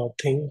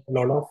thing. A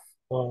lot of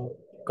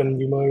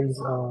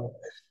consumers,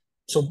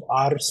 so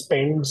our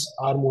spends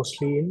are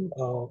mostly in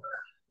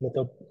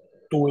मतलब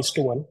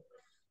 2:1.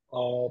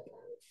 Uh,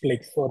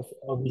 like for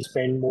we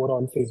spend more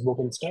on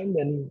Facebook, Insta, and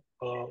then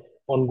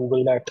on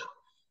Google that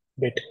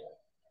bit.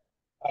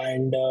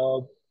 And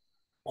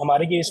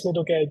हमारे case में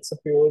तो क्या, it's a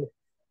pure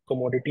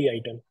commodity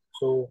item.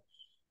 So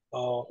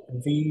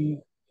we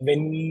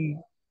when we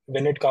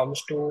when it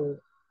comes to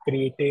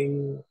creating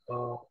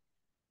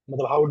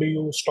मतलब how do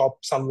you stop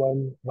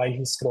someone while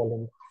he's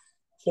scrolling.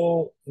 So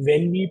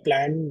when we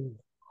plan,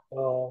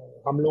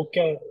 हम लोग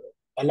क्या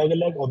अलग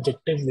अलग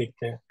ऑब्जेक्टिव्स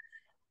देखते हैं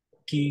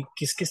कि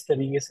किस किस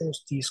तरीके से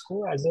उस चीज को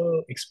as a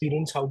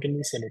experience how can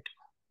we cell it.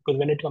 Because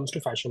when it comes to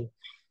fashion,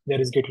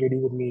 there is get ready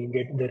with me,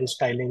 gate there is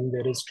styling,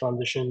 there is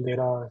transition, there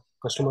our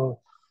customer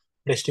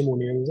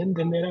testimonials, and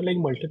then there are like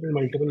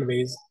multiple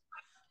ways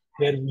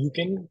where you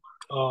can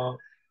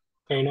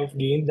kind of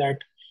gain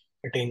that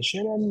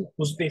attention, and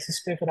उस basis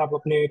पे फिर आप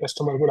अपने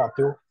customer को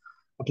लाते हो,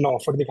 अपना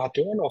offer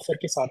दिखाते हो, एंड ऑफर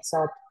के साथ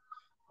साथ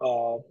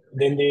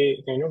then they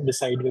kind of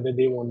decide whether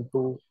they want to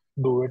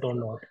do it or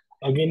not.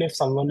 Again, if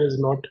someone is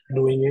not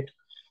doing it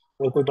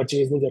और कोई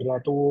परचेज नहीं कर रहा,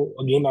 तो वो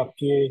अगेन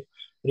आपके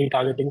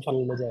रीटारगेटिंग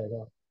फनल में जाएगा.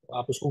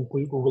 आप उसको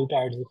कोई गूगल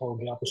पे एड्स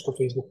दिखाओगे, आप उसको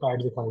फेसबुक पे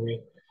एड्स दिखाओगे.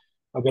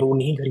 अगर वो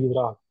नहीं खरीद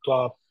रहा तो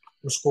आप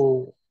उसको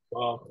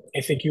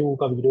FAQ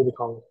का वीडियो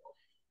दिखाओ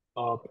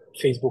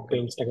फेसबुक पे,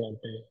 इंस्टाग्राम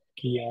पे,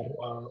 कि यार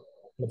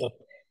मतलब,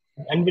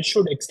 and which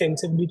should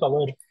extensively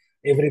cover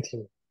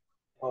everything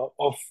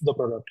of the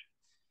product.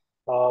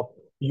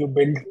 You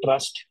build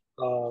trust,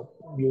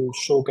 you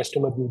show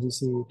customer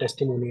UGC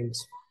testimonials,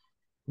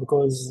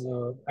 because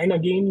and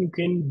again you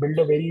can build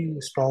a very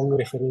strong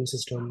referral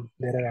system.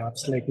 There are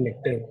apps like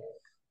Nectar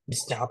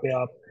जिस जहाँ पे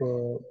आप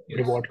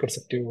reward कर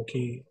सकते हो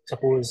कि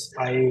suppose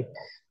I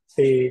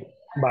से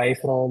bye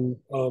from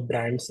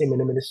brand से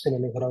मिनिमलिस्ट से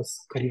मैंने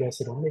खरीदा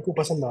सिर्फ मेरे को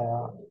पसंद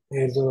आया,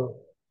 here's a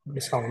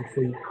discount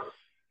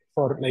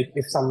for like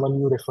if someone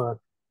you refer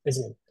as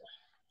well.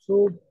 So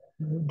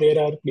there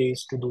are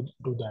ways to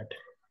do that.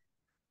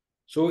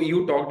 so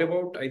you talked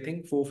about, I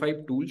think, 4,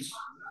 5 tools.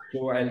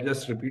 So I'll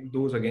just repeat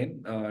those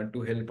again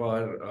to help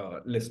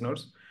our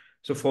listeners.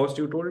 So first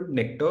you told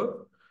Nectar.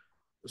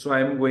 So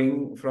I'm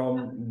going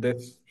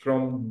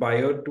from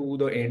buyer to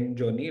the end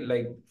journey.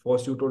 Like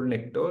first you told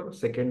Nectar,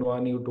 second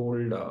one you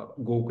told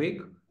Go Quick.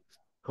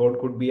 Third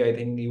could be, I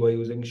think you are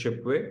using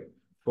Shipway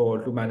for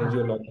to manage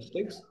your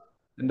logistics.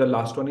 And the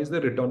last one is the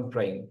return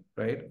prime,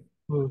 right?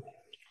 Hmm.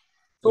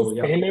 तो So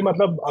yeah, पहले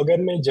मतलब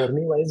अगर मैं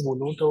journey wise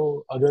बोलूँ तो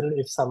अगर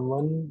if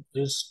someone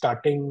is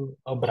starting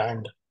a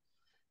brand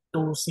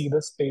to see the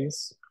space,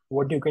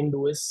 what you can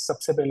do is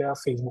सबसे पहले आप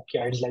फेसबुक की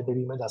एड्स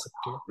लाइब्रेरी में जा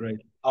सकते हो, right.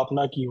 आप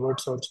अपना कीवर्ड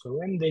सर्च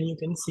करो and then you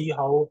can see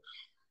how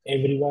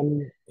everyone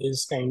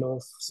is kind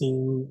of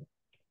seeing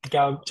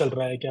क्या चल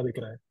रहा है, क्या बिक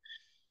रहा है।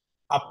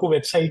 आपको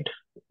वेबसाइट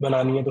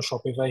बनानी है तो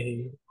शॉपिफाई है,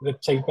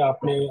 वेबसाइट पे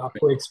आपने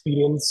आपको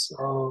एक्सपीरियंस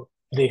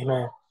देखना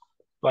है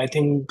तो I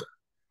think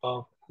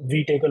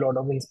we take a lot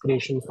of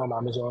inspiration from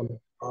Amazon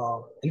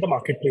in the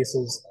market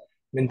places.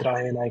 Myntra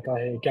है, नायका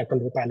है, क्या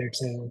कलर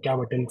पैलेट्स हैं, क्या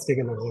बटन्स के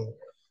कलर हैं,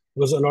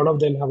 because a lot of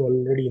them have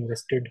already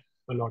invested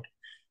a lot.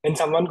 When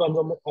someone comes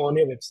on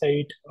your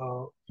website,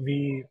 we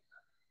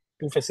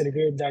to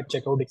facilitate that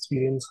checkout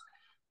experience,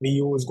 we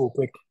use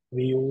GoQuick,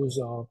 we use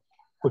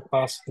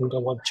QuickPass, उनका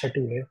बहुत अच्छा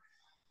tool है।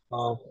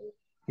 uh,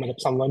 मतलब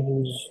someone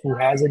who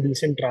has a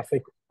decent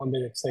traffic on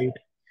their website,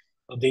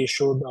 they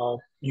should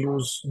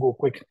use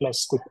GoQuick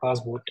plus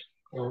QuickPass both.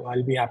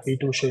 I'll be happy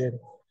to share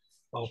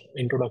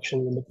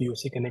introduction when the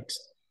POC connects.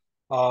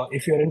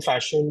 If you're in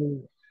fashion,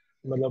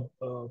 मतलब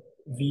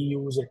we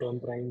use Return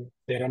Prime.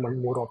 There are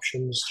more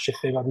options.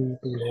 Shipway का भी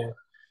tool है।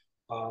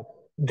 Uh,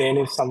 then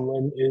if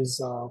someone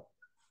is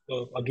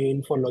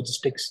again for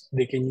logistics,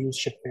 they can use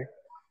Shipway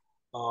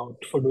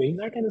for doing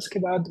that. And उसके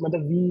बाद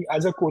मतलब we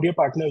as a courier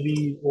partner, we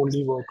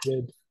only work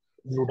with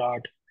Blue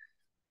Dart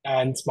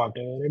and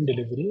Smarter and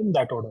delivery in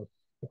that order,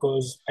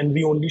 because and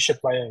we only ship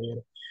via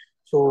air,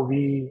 so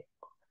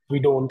we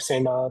don't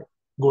send our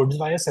goods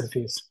via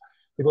surface,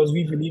 because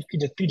we believe कि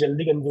जितनी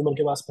जल्दी consumer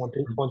के पास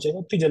पहुंचेगा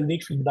उतनी जल्दी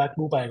एक feedback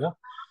loop आएगा,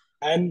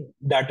 and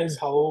that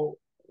is how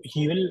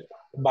he will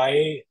buy,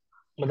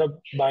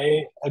 मतलब buy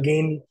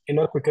again in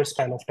a quicker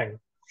span of time.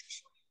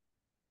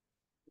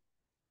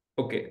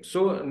 Okay,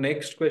 so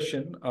next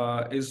question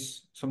is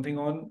something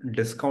on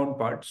discount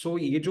part. So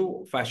ये जो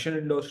fashion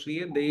industry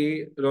है, they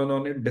run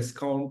on a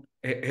discount,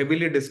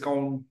 heavily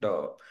discount,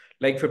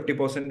 like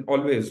 50%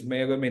 always.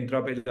 मैं अगर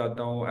Myntra पे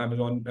जाता हूँ,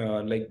 Amazon,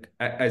 like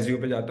Azio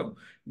पे जाता हूँ,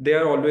 they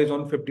are always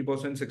on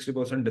 50%,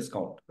 60%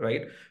 discount,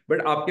 right?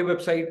 But आपके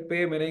website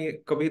पे मैंने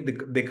कभी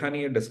देखा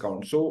नहीं है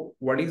discount. So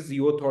what is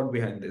your thought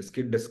behind this?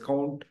 कि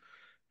discount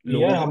यार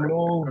लोगों को हम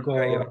लोग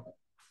करता है या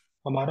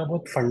हमारा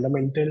बहुत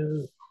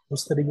फंडामेंटल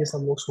उस तरीके से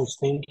हम लोग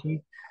सोचते हैं कि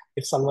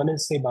इफ समवन इज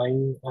से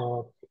बाइंग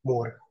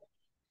मोर,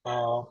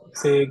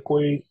 से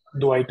कोई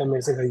दो आइटम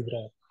मेरे से खरीद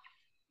रहा है,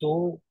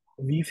 तो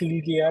वी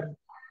फील कि यार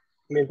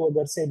मेरे को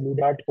अगर से ब्लू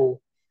डार्ट को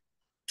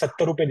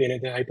 70 रुपए देने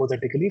थे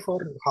हाइपोथेटिकली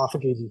फॉर हाफ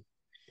के जी,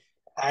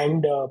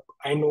 एंड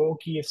आई नो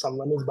कि इफ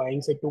समवन इज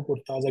बाइंग से to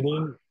kurtas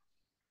again,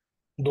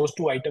 those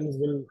two items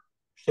will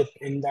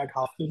fit in that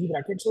half kg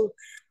bracket. So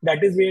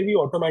that is where we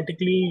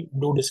automatically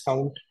do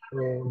discount,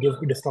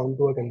 give discount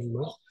to a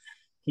consumer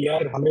कि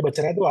यार हमें बच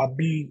रहा है तो आप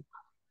भी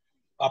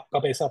आपका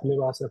पैसा अपने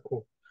पास रखो.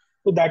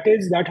 So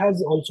that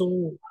has also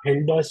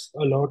helped us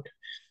a lot,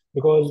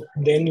 because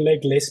then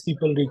like less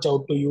people reach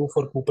out to you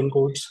for coupon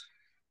codes,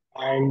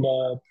 and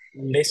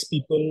less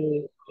people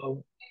uh,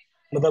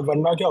 मतलब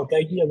वरना क्या होता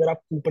है कि अगर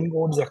आप कूपन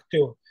कोड्स रखते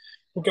हो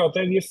तो क्या होता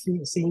है, ये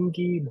सीन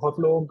कि बहुत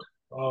लोग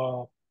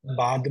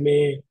बाद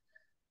में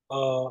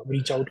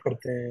रीच आउट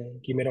करते हैं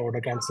कि मेरा ऑर्डर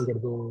कैंसिल कर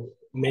दो,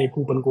 मैं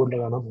कूपन कोड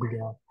लगाना भूल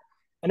गया,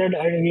 and it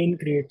again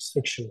creates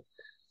friction.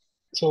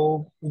 सो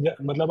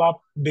मतलब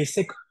आप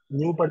बेसिक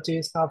न्यू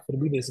परचेज का आप फिर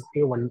भी दे सकते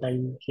हो वन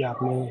टाइम कि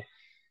आपने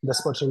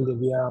 10% दे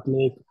दिया,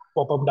 आपने एक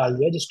पॉपअप डाल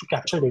दिया just to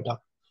capture data.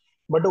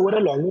 But over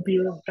a longer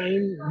period of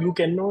time, you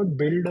cannot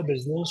build a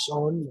business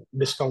on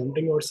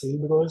discounting or sale,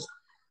 because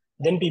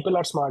then people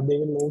are smart. They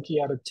will know कि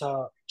यार अच्छा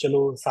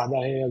चलो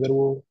सादा है, अगर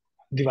वो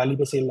दिवाली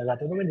पे सेल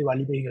लगाते हैं तो मैं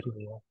दिवाली पे ही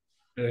खरीदूंगा,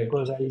 right?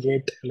 because I'll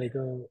get like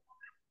a.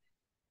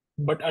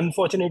 But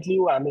unfortunately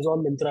वो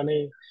Amazon मिंत्रा ने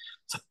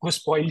सबको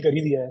स्पॉइल कर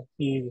ही दिया है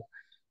कि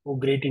वो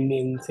ग्रेट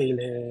इंडियन सेल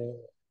है,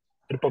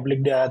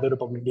 रिपब्लिक डे आया तो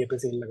रिपब्लिक डे पे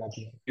सेल लगा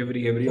दी है.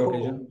 Every तो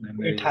occasion and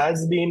there it is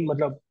has been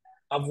मतलब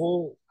अब वो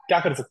क्या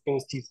कर सकते हैं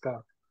उस चीज का,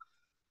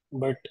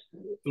 बट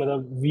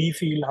मतलब वी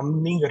फील हम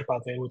नहीं कर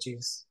पाते हैं वो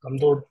चीज. हम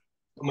तो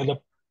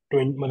मतलब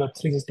 20 मतलब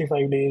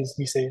 365 डेज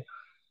भी से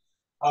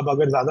अब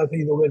अगर ज्यादा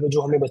खरीदोगे तो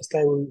जो हमें बचता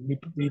है वो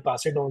we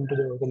pass it on to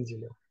the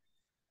consumer.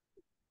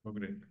 oh,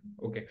 great.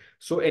 Okay.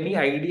 So any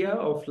idea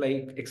of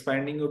like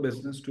expanding your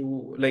business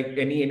to like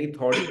any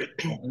thought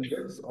in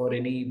this or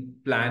any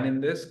plan in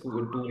this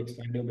to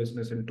expand your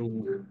business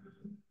into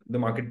the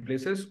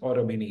marketplaces or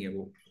अभी नहीं है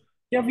वो?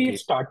 Yeah, we have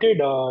Okay.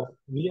 started.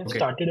 We have Okay.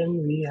 started,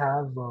 and we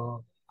have.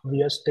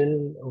 We are still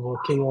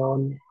working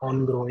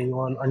on growing,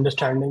 on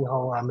understanding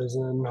how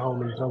Amazon, how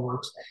Myntra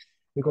works,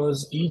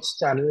 because each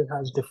channel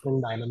has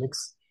different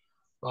dynamics.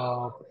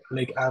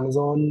 Like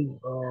Amazon,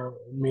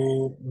 may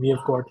we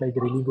have got like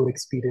really good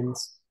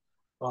experience.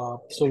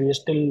 So we are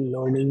still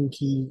learning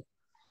कि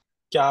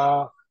क्या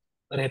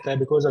रहता है,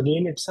 because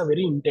again it's a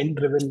very intent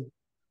driven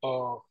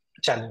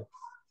channel.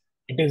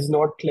 It is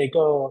not like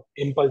a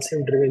impulsive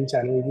driven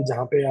channel कि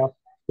जहाँ पे आप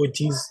कोई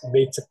चीज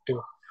बेच सकते हो.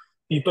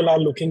 पीपल आर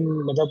लुकिंग,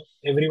 मतलब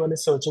everyone is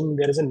searching,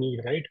 there is a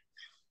need, right?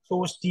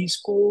 तो उस चीज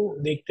को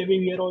देखते हुए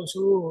we are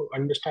also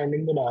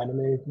understanding the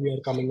dynamic, we are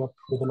coming up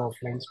with an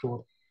offline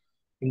store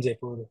in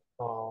Jaipur,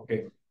 Okay.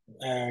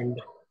 And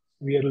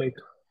we are like,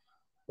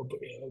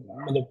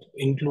 मतलब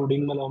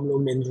including, मतलब हम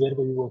लोग मेंस वेयर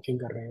को भी वर्किंग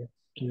कर रहे हैं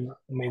कि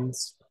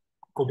मेंस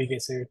को भी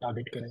कैसे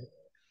टारगेट करें.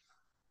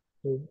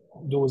 तो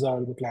those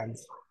are the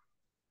plans.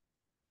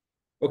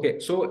 Okay.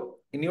 So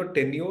in your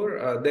tenure,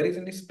 there is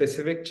any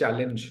specific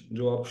challenge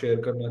जो आप share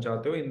करना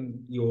चाहते हो in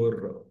your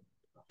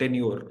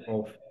tenure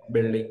of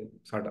building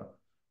SADA?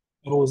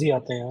 रोज ही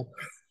आते हैं यार.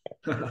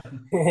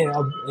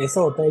 अब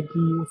ऐसा होता है कि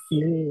you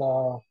feel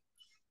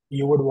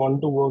you would want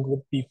to work with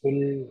people.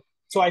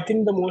 So I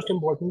think the most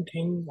important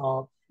thing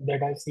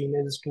that I've seen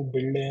is to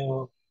build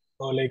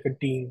like a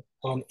team,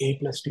 an A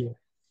plus team,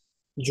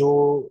 जो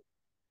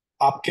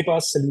आपके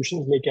पास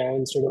solutions लेके आए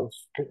instead of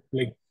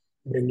like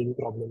bringing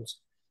problems.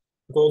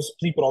 Because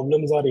the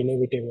problems are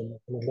inevitable.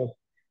 मतलब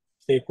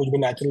से कुछ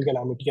भी natural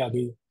calamity आ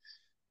गई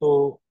तो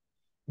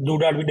ब्लू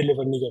डार्ट भी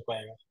डिलीवर नहीं कर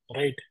पाएगा,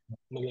 राइट?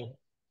 मतलब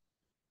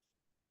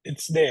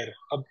इट्स देयर.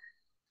 अब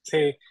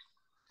से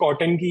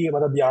कॉटन की,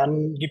 मतलब यार्न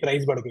की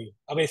प्राइस बढ़ गई.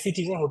 अब ऐसी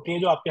चीजें होती हैं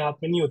जो आपके हाथ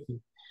में नहीं होती.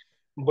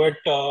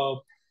 बट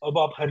अब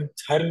आप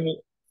हर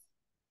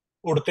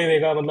उड़ते हुए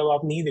का मतलब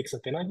आप नहीं देख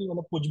सकते ना, कि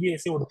मतलब कुछ भी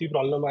ऐसी उड़ती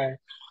प्रॉब्लम आए.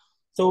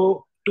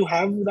 सो to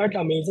have that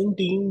amazing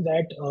team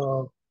that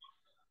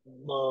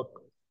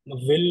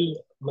will,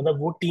 मतलब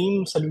वो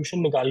टीम सोल्यूशन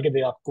निकाल के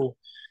दे आपको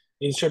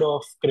instead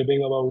of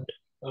cribbing about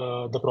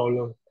the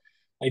problem.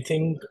 I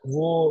think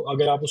वो,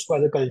 अगर आप उसको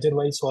as a culture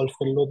wise solve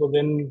कर लो तो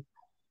देन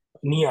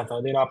नहीं आता,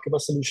 देन आपके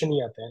पास सोल्यूशन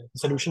नहीं आता है.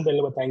 सोल्यूशन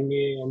पहले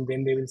बताएंगे and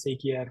then they will say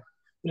कि यार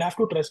you have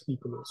to trust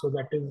people. So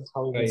that is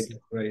how we Right, C.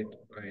 right,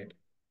 right.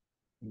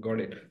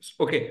 Got it.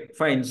 Okay,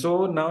 fine. So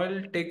now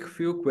I'll take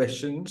few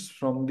questions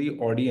from the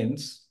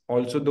audience.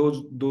 Also,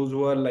 those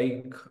who are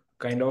like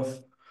kind of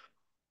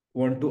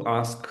want to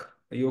ask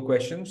your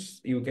questions,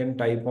 you can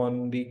type on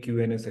the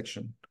Q&A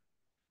section.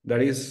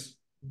 That is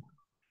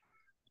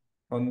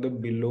on the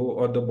below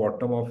or the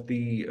bottom of the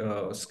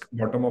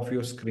bottom of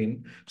your screen.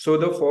 So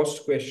the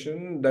first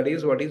question, that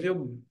is, what is your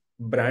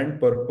brand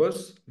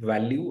purpose,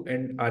 value,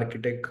 and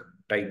architect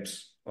types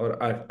or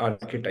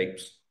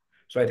archetypes?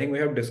 So I think we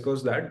have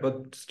discussed that,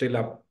 but still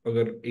आप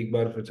अगर एक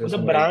बार फिर से मतलब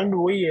summarize. Brand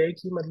वही है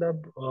कि मतलब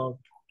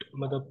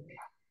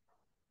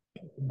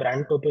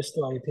brand purpose,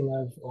 so I think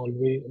I've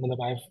always,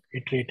 I've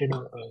iterated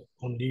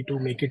only to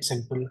make it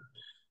simple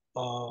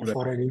Right,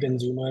 for any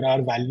consumer.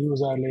 Our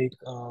values are like,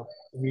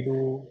 we do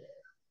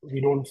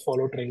we don't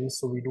follow trends,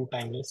 so we do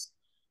timeless.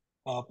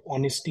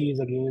 Honesty is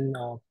again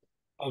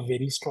a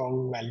very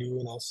strong value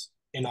in us,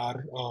 in our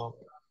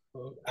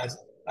as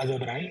a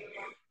brand.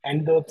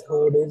 And the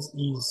third is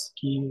ease.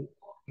 कि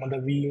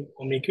मतलब we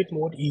make it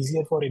more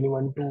easier for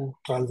anyone to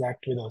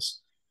transact with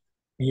us,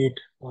 be it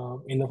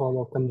in the form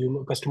of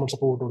consumer customer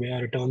support हो गया,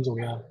 returns हो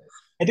गया.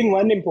 I think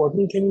one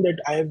important thing that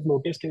I have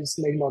noticed is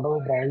like a lot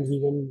of brands,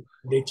 even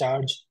they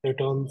charge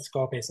returns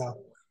का पैसा.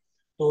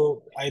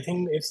 So I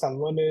think if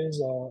someone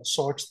is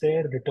sorts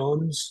their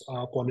returns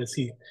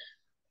policy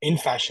in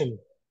fashion,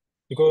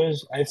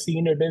 because I've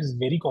seen it is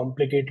very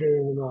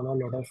complicated, on a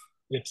lot of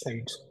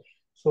websites.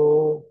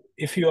 So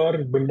if you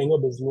are building a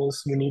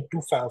business, you need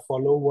to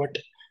follow what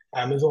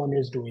Amazon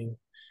is doing.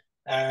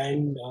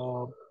 And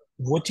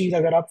वो चीज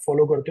अगर आप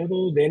follow करते हो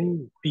तो then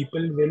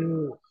people will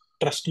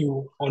trust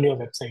you on your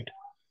website,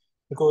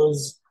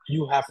 because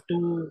you have to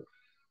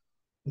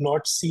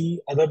not C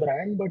other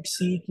brand but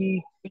सी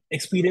कि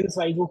experience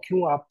wise वो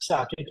क्यों आपसे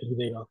आके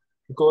खरीदेगा.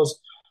 बिकॉज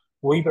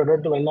वही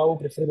प्रोडक्ट वरना वो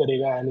प्रेफर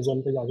करेगा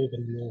अमेजोन पे जाके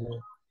खरीदने में,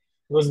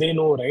 बिकॉज दे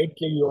नो राइट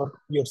कि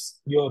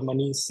your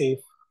money is safe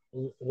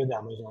with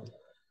Amazon.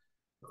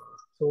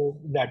 So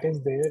that is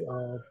there.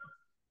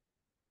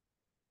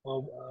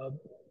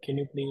 Can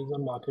you please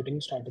on marketing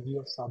strategy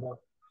of Sada?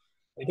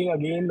 I think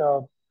again,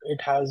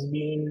 it has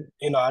been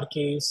in our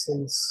case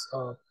since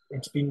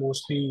it's been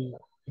mostly,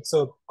 it's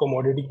a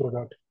commodity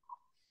product,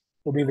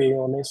 to be very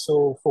honest. So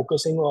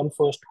focusing on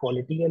first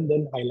quality and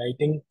then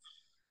highlighting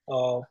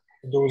uh,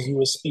 those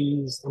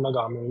USPs in a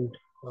garment.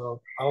 अब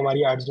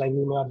हमारी ads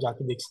lining में आप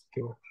जाके देख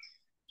सकते हो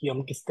कि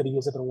हम किस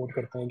तरीके से प्रमोट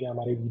करते हैं कि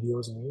हमारे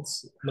वीडियोस में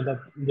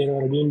मतलब there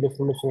are again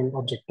different different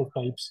objective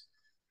types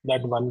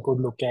that one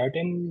could look at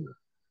and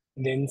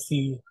then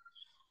C.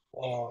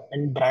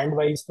 And brand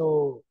wise, so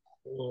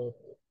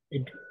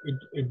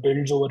it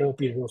builds over a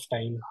period of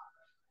time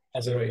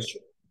as a right,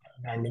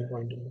 branding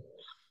point of view.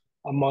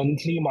 A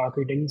monthly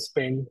marketing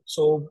spend.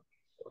 So,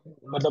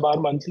 मतलब our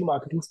monthly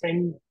marketing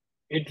spend,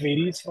 it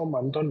varies from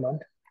month on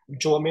month.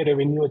 जो हमें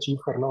revenue achieve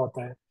करना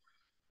होता है,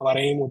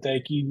 हमारा aim होता है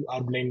कि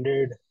our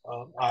blended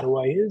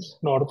ROI is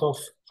north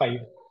of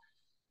 5.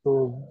 तो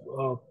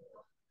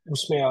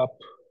उसमें आप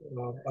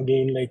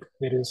again like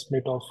there is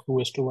split of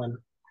 2:1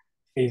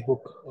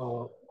 Facebook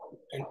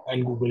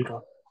and Google का,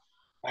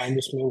 एंड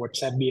इसमें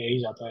व्हाट्सएप भी यही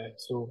जाता है.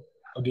 So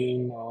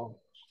again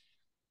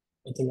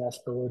I think as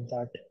covered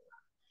that.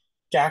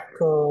 Cake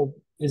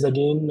is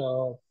again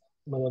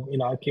मतलब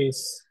in our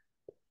case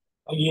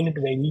again it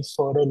varies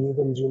for a new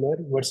consumer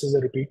versus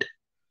a repeat,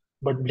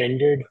 but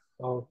blended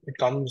it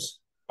comes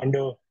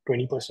under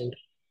 20%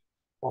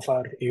 of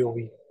our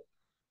AOV.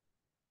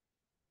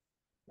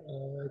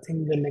 I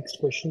think the next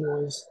question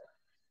was,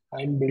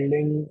 I'm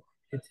building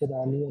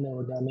Ithirani, an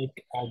organic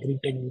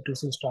agri-tech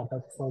D2C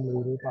startup from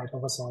rural part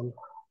of Assam.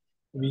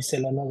 We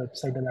sell on our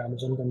website and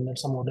Amazon Connect.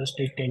 Some orders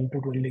take 10 to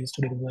 12 days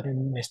to deliver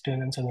in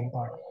western and southern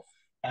part.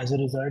 As a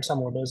result,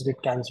 some orders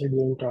get cancelled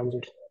during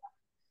transit.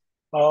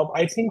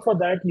 I think for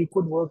that you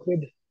could work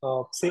with,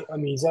 say,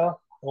 Amiza,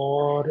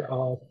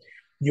 or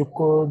you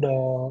could.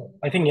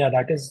 I think, yeah,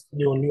 that is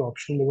the only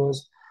option,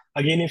 because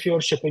again, if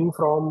you're shipping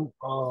from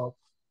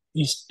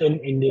Eastern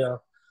India,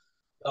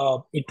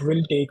 it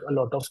will take a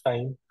lot of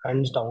time,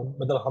 hands down.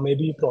 मतलब हमें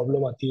भी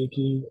problem आती है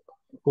कि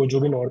को जो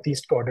भी north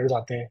east के ऑर्डर्स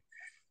आते हैं.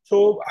 So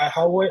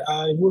how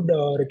I would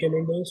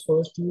recommend is,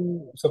 first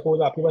you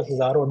suppose आपके पास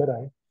 1,000 ऑर्डर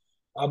आए,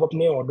 आप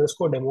अपने ऑर्डर्स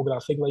को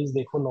डेमोग्राफिक वाइज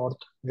देखो,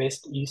 north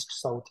west east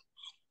south,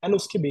 and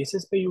उसके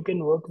बेसिस पे you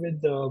can work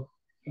with,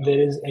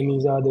 there is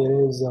एमीजा, there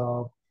is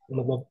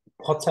मतलब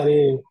बहुत सारे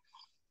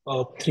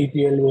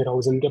 3PL वेयर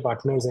हाउसिंग के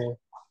पार्टनर्स हैं.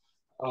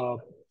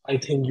 I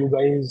think you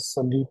guys,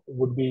 Sandeep,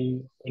 would be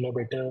in a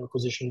better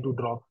position to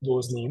drop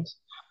those names.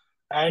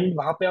 And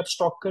वहाँ पे आप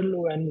स्टॉक कर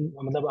लो, एंड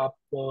मतलब आप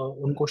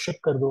उनको शिप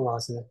कर दो वहाँ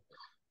से.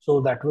 So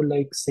that will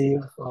like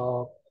save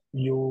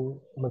you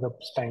मतलब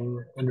time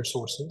and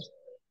resources.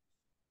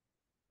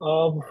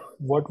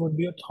 What would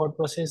be your thought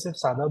process if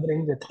Sada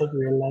brings ethnic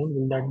wear line?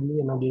 Will that be,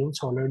 and again,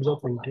 solids or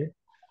printed?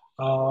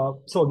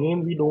 So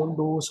again, we don't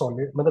do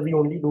solid. मतलब we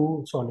only do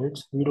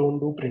solids. We don't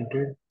do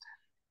printed.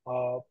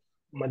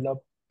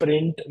 मतलब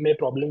print में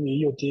problem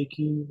यही होती है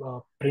कि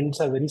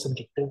prints are very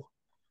subjective.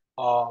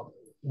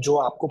 जो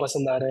आपको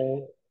पसंद आ रहा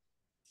है,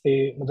 से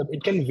मतलब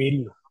it can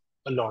very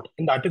a lot,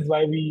 and that is why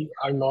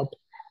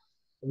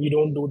we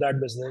don't do that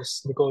business,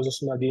 because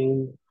उसमें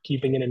again,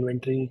 keeping an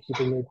inventory,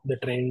 keeping it, the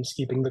trends,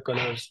 keeping the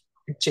colors,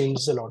 it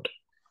changes a lot.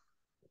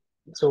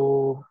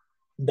 So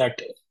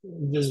that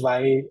is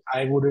why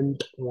I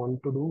wouldn't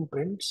want to do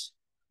prints.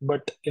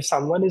 But if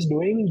someone is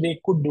doing, they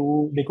could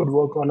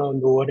work on a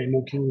lower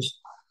MOQs,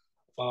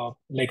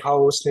 like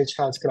how Snitch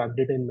has cracked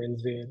it in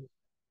menswear.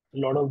 A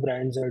lot of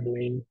brands are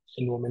doing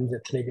in women's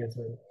ethnic as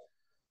well.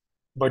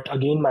 But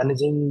again,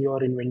 managing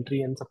your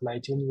inventory and supply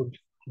chain would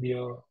be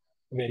a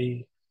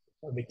very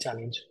big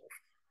challenge.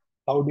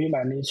 How do you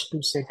manage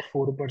to set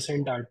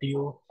 4%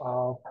 RTO?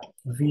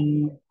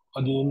 We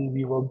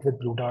we worked with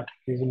Blue Dart.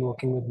 We've been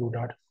working with Blue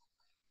Dart,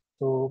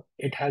 so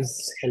it has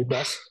helped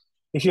us.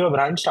 If you're a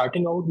brand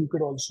starting out, you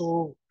could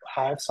also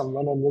have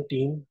someone on your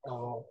team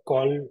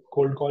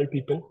cold call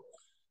people.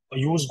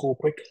 Use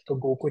GoQuick. तो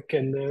GoQuick के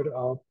अंदर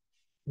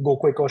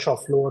GoQuick और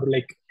Shopflow और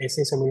like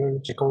ऐसे similar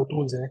checkout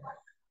tools हैं.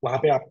 वहाँ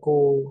पे आपको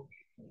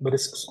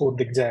रिस्क स्कोर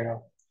दिख जाएगा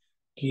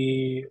कि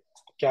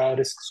क्या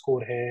रिस्क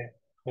स्कोर है,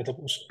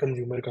 मतलब उस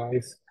कंज्यूमर का,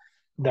 if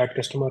that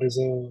customer is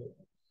a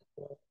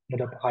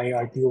मतलब हाई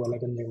आरटीओ वाला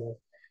कंज्यूमर.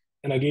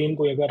 एंड अगेन,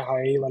 कोई अगर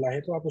हाई वाला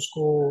है तो आप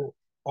उसको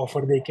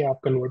ऑफर दे के आप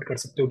कन्वर्ट कर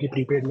सकते हो कि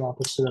प्रीपेड में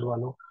आप उससे करवा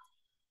लो.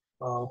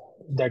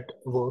 That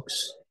works.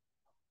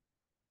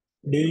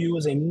 Do you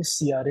use any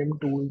CRM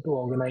tool to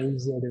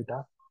organize your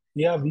data?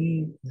 Yeah, we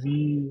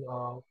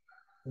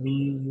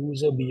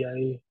use a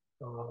BI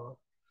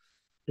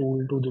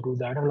tool to do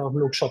that. हम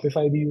लोग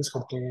Shopify भी use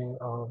करते हैं.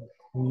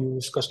 We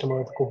use customer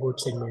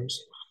cohort segments.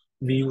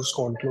 We use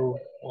Contlo.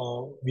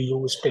 We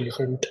use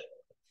Telephant.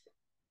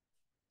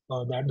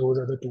 That those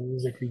are the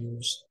tools that we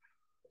use.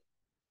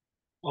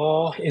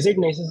 Is it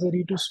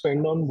necessary to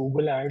spend on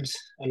Google Ads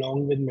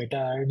along with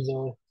Meta Ads,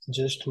 or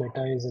just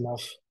Meta is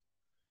enough?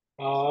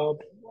 Uh,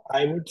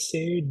 I would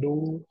say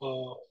do,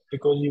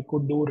 because you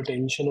could do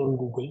retention on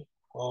Google.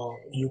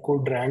 You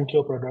could rank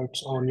your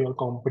products on your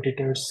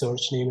competitor's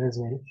search name as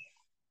well.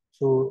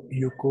 So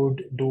you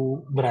could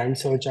do brand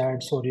search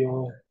ads for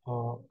your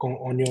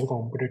on your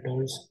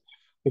competitors,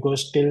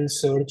 because still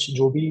search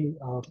जो भी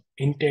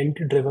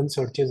intent driven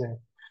searches हैं,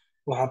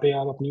 वहाँ पे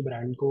आप अपनी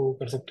brand को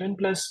कर सकते हो,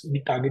 प्लस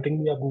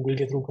टारगेटिंग भी आप गूगल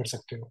के थ्रू कर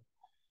सकते हो.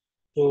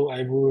 तो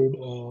आई वुड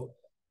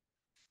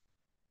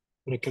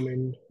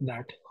रिकमेंड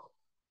दैट.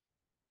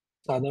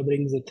 सादा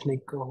ब्रिंग्स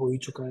एथनिक का हो ही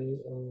चुका है.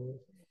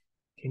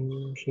 Can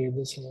you share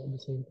this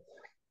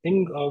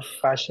thing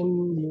fashion,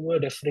 you were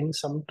referring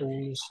some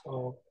tools.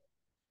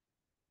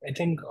 I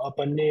think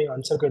अपन ने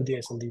आंसर कर दिया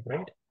है, Sandeep,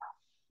 right?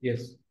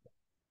 Yes.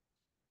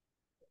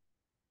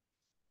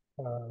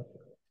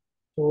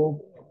 So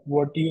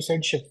what you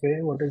said, Shipway,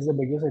 what is the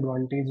biggest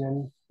advantage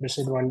and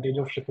disadvantage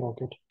of Ship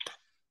Rocket?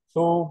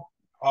 So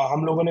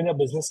हम लोगों ने जब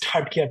business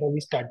start किया था,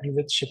 we started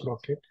with ship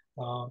rocket.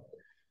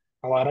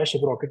 हमारा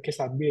शिप रॉकेट के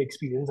साथ भी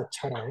एक्सपीरियंस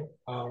अच्छा रहा है.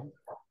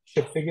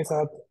 शिपवे के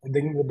साथ I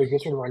think the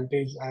biggest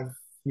advantage I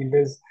feel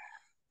is,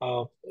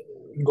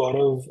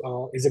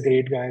 Gaurav is a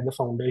great guy, the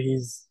founder. He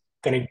is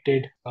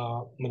connected,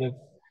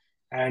 मतलब,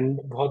 एंड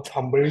बहुत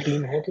हम्बल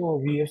टीम है. तो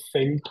we have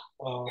felt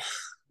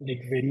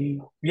like very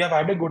we have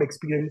had a good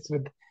experience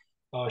with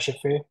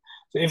Shipway.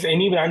 So if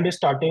any brand is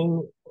starting,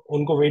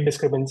 उनको weight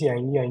discrepancy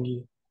आएंगी.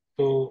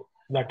 So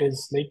that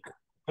is like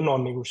a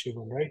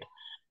non-negotiable, right?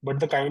 But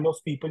the kind of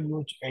people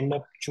you end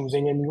up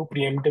choosing, and you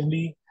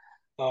preemptively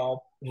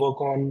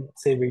work on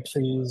से wait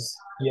freeze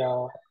या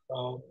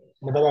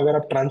मतलब अगर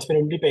आप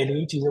transparently पहले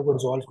ही चीज़ों को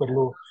रिजॉल्व कर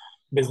लो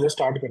बिजनेस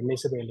स्टार्ट करने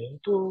से पहले,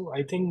 तो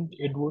I think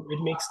it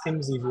makes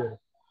things easier.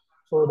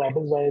 So that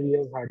is why we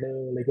have had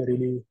like a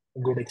really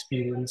good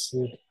experience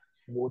with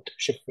both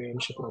Shipway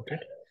and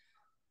Shiprocket.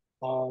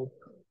 Uh,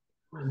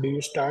 do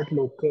you start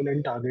local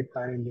and target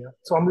pan India?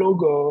 So हम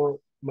लोग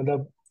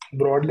मतलब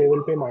broad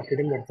level पे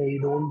marketing करते हैं. We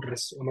don't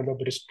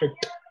मतलब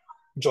restrict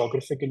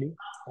geographically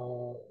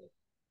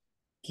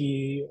कि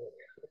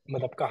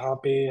मतलब कहाँ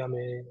पे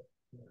हमें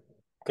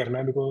करना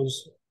है, because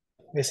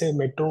वैसे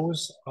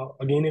metros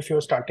again if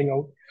you're starting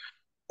out,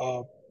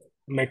 uh,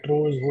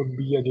 metros would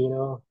be again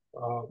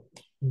a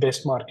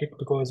best market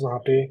because वहाँ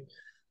पे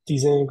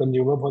चीज़ें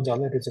कंज्यूमर बहुत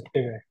ज़्यादा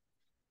रिसेप्टिव है.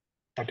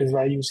 That is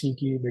why you see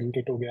कि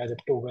ब्लिंकिट हो गया,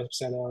 जेप्टो हो गया,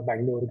 सबसे ज़्यादा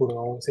बैंगलोर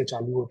गुड़गांव से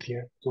चालू होती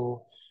है. तो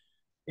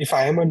if I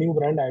am a new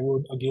brand, I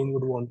would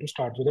want to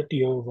start with a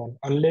tier one,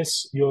 unless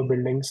you're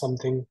building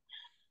something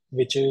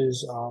which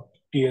is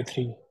tier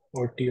three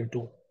or tier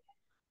two.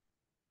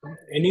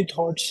 Any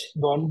thoughts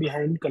gone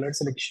behind color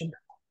selection?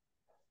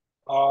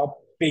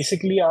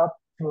 Basically आप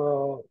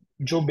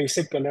जो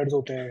basic colours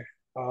होते हैं,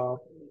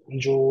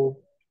 जो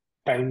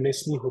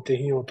टाइमलेसली होते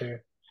ही होते हैं,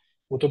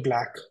 वो तो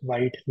black,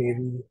 white,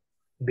 navy,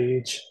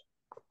 beige,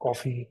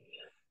 coffee.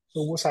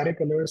 तो वो सारे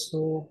कलर्स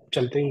तो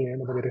चलते ही हैं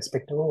मतलब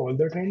respective of all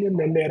the trend. And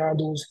then there are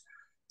those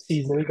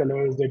seasonal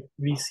colours that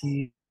we C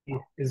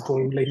is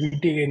going like we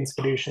take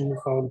inspiration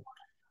from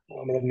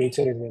मतलब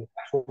नेचर इज वेल.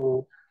 सो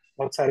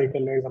बहुत सारे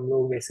कलर्स हम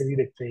लोग वैसे भी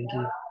देखते हैं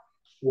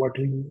कि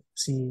what we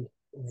see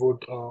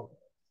would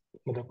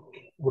मतलब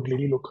would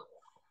really look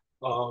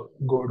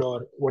good, or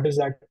what is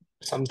that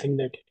something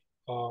that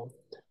uh,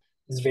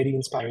 is very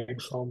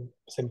inspired from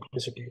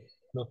simplicity.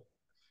 No.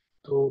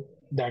 So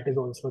that is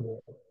also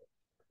there.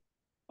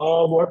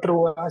 What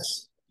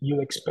ROAS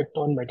you expect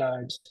on meta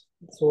ads?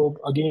 So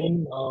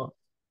again,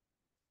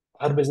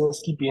 her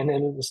business की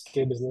P&L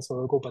उसके business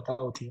owner को पता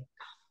होती है.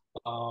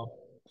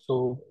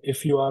 So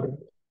if you are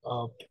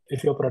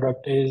if your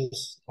product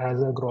is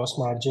has a gross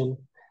margin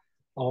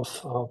of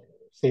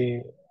say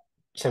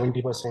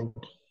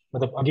 70%,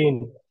 मतलब again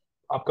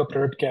आपका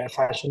product क्या है,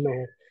 फैशन में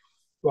है,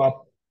 तो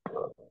आप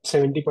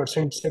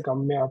 70% से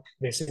कम में आप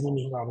वैसे भी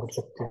नहीं काम कर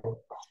सकते हो.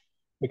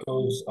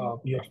 Because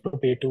you have to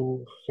pay to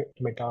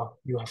Meta,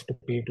 you have to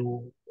pay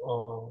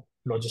to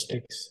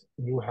logistics,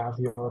 you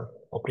have your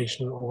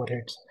operational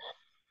overheads.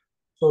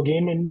 So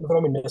again,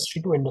 from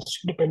industry to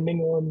industry, depending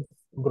on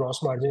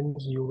gross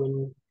margins, you will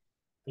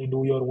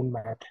do your own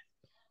math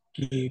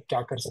कि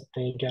क्या कर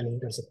सकते हैं क्या नहीं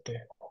कर सकते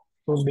हैं.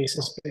 तो उस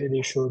बेसिस पे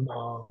they should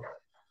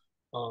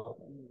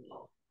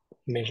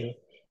measure.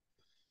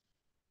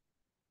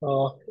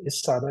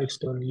 Is Sada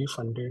externally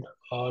funded?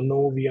 No,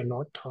 we are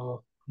not.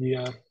 We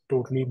are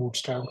totally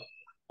bootstrapped.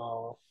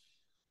 Uh,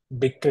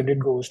 Big credit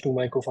goes to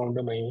my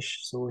co-founder Mahesh.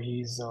 So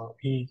he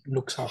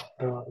looks at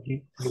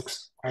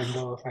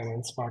the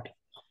finance part,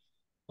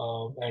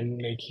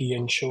 and like he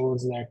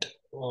ensures that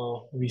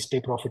we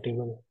stay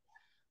profitable.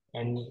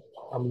 And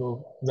हम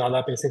लोग ज़्यादा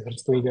पैसे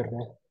खर्च तो ही कर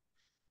रहे हैं.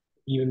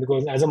 Even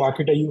because as a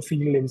marketer you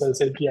feel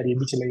impulsive कि यार ये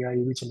भी चलेगा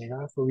ये भी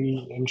चलेगा. So we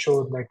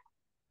ensure that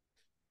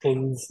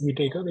things we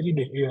take a very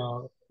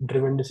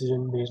driven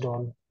decision based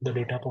on the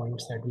data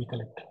points that we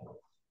collect.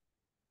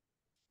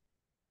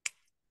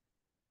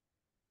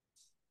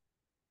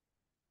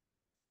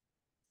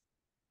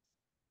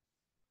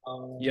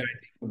 Yeah, I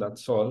think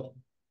that's all.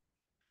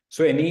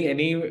 So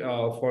any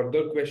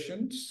further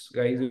questions,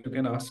 guys, you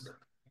can ask.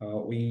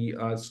 We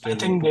are I still.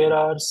 think there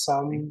are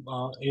some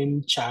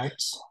in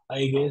chats,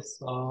 I guess.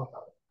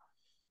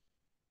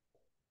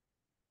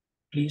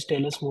 Please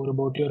tell us more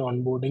about your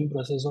onboarding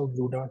process of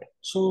Blue Dart.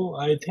 So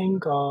I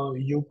think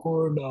you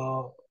could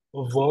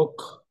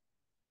work,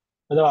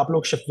 मतलब आप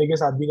लोग शिपवे के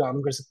साथ भी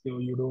काम कर सकते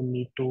हो. You don't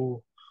need to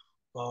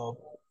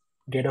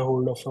get a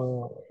hold of a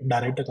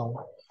direct account.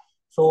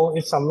 So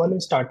if someone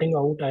is starting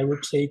out, I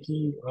would say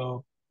कि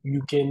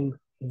you can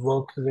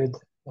work with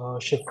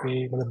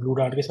Shipway, मतलब Blue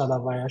Dart के साथ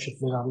आप आया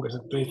Shipway काम कर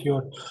सकते हो.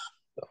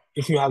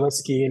 If you have a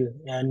scale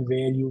and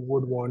where you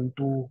would want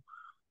to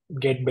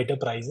get better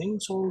pricing,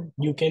 so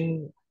you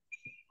can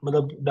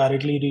मतलब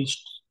directly reach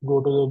go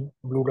to the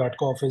Blue Dart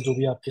का office जो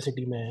भी आपके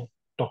city में है,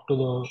 talk to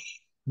the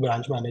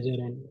branch manager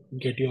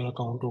and get your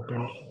account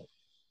open.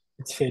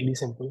 It's fairly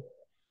simple.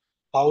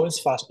 How is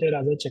faster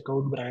as a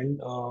checkout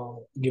brand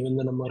given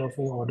the number of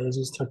orders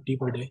is 30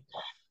 per day?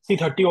 See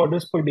 30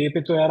 orders per day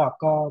पे तो यार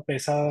आपका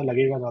पैसा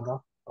लगेगा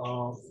ज़्यादा.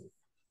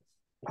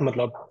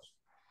 मतलब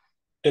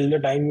till the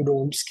time you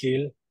don't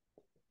scale,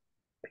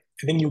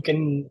 I think you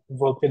can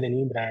work with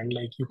any brand.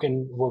 Like you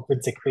can work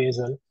with Shipway as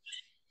well.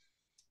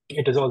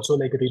 It is also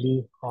like a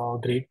really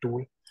great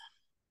tool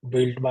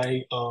built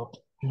by a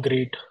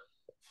great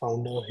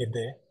founder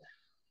Hidde.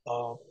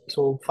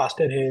 So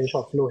faster है,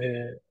 shop flow है.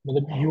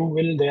 मतलब you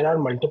will there are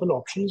multiple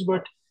options,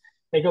 but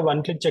like a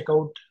one-click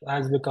checkout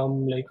has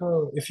become like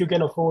if you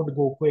can afford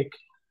go quick,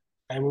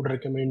 I would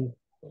recommend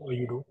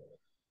you do.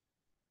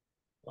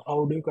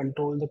 How do you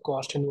control the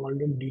cost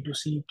involved in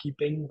D2C,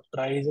 keeping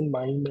price in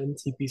mind and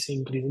CPC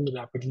increasing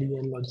rapidly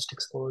and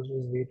logistics cost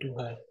is way too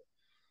high?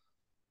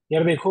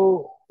 यार देखो,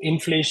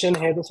 inflation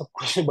है तो सब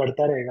कुछ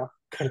बढ़ता रहेगा,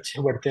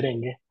 खर्चे बढ़ते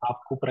रहेंगे,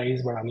 आपको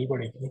प्राइस बढ़ानी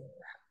पड़ेगी।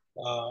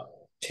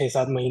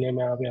 6-7 महीने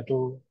में आप या तो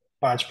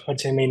 5 हर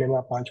 6 महीने में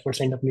आप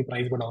 5% अपनी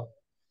प्राइस बढ़ाओ,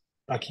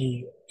 ताकि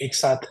एक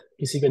साथ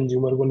किसी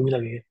कंज्यूमर को नहीं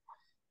लगे,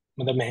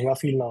 मतलब महंगा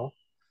फील ना हो।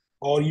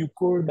 Or you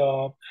could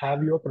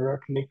have your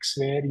product mix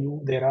where you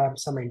there are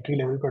some entry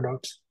level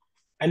products,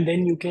 and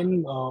then you can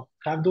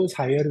have those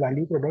higher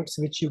value products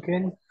which you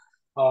can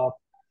uh,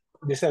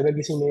 जैसे अगर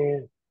किसी ने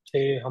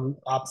से हम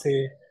आपसे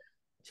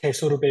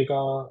 600 रुपए का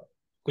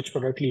कुछ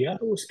प्रोडक्ट लिया,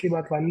 तो उसके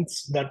बाद once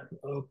that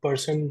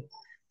person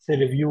से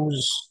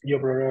reviews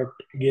your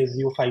product, gives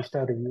you 5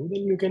 star review,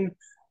 then you can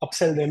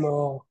upsell them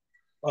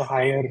a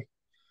higher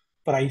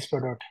price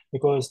product,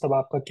 because तब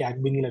आपका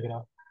कैक भी नहीं लग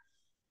रहा,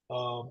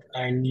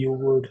 and you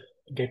would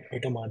get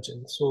better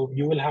margins. So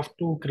you will have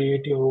to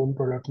create your own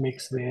product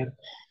mix where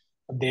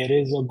there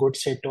is a good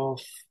set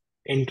of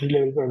entry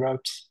level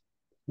products,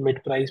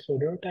 mid price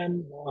product,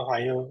 and a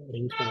higher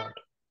range product.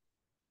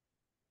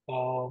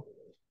 Uh,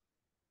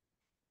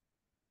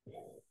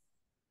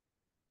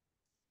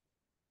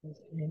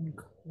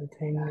 I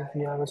think if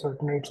we have a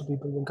certain rate, so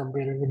people will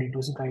compare it with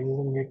D2C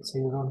prices and get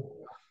sales on.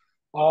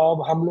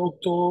 हम लोग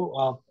तो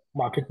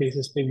market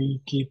basis पे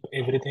we keep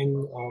everything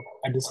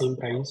at the same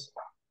price.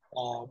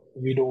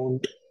 We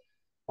don't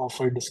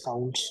offer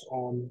discounts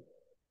on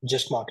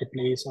just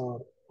marketplace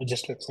or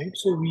just website.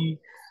 So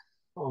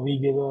we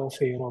give a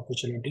fair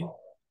opportunity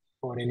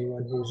for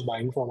anyone who's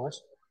buying from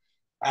us.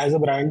 As a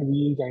brand,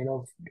 we kind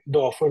of the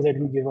offers that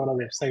we give on our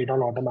website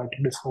on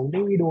automatic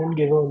discounting, we don't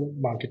give on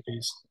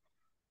marketplace.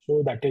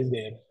 So that is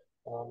there.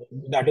 Uh,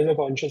 that is a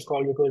conscious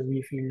call because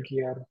we feel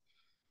कि यार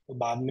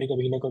बाद में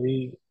कभी ना कभी,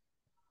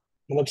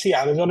 मतलब सी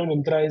Amazon और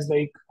Myntra is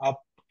like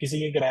आप किसी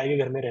के किराए के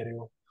घर में रह रहे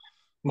हो,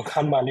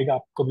 मकान मालिक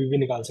आपको कभी भी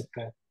निकाल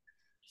सकता है।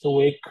 तो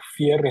वो एक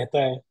फियर रहता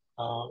है।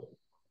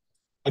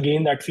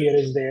 Again that fear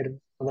is there,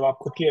 मतलब आप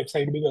खुद की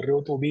वेबसाइट भी कर रहे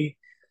हो तो भी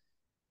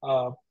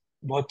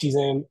बहुत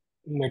चीजें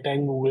मेटा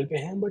एंड गूगल पे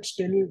हैं, but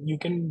still you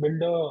can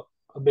build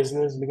a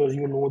business because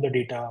you know the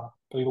data.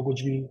 तो ये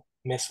कुछ भी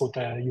मिस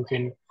होता है, you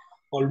can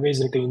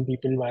always retain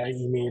people via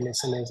email,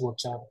 SMS,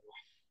 WhatsApp.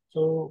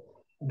 So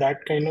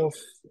that kind of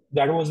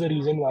that was the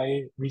reason why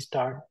we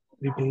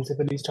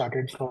principally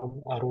started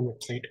from our own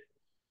website,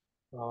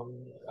 um,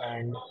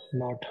 and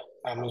not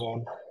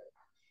Amazon.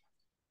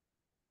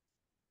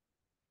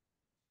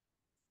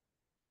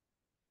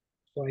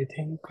 So I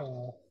think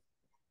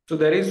So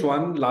there is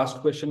one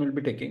last question we'll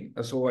be taking.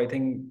 So I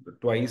think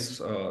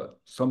twice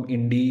some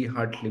Indie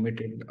Hut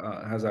Limited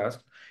has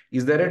asked,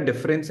 is there a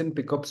difference in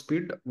pickup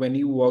speed when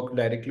you work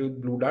directly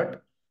with Blue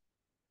Dart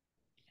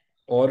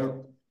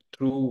or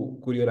through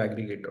courier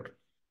aggregator?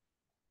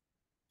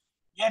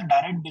 यार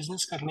direct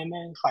business करने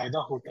में फायदा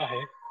होता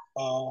है,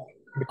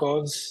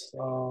 because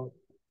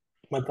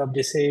मतलब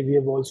जैसे we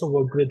have also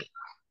work with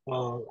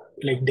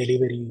like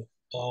delivery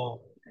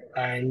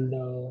and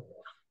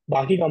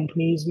बाकी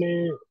companies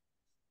में,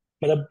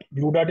 मतलब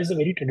blue dart is a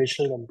very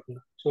traditional company,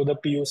 so the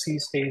POC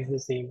stage the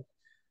same.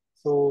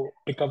 So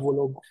pickup वो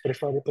लोग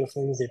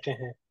प्रेफरेंस देते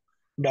हैं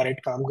डायरेक्ट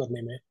काम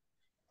करने में।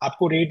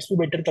 आपको रेट्स भी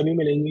बेटर तभी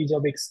मिलेंगी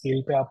जब एक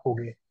स्केल पे आप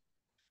होगे।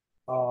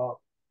 uh,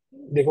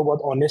 देखो,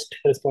 बहुत ऑनेस्ट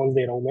रिस्पॉन्स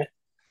दे रहा हूँ मैं,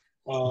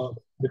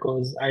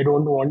 बिकॉज आई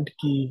डोंट वांट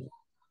कि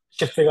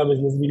शिफ्टे का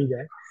बिजनेस भी नहीं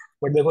जाए।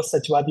 बट देखो,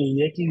 सच बात यही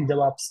है कि जब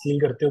आप स्केल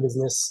करते हो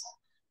बिजनेस,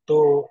 तो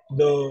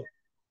the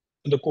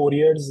the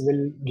couriers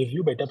will give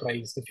you better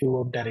price if you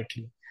work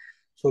directly.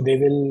 So they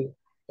will,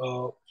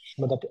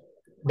 मतलब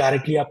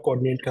डायरेक्टली आप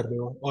कोऑर्डिनेट कर रहे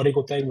हो, और एक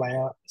होता है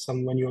via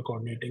someone you are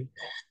coordinating.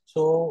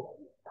 सो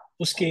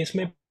उस केस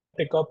में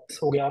पिकअप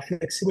हो गया,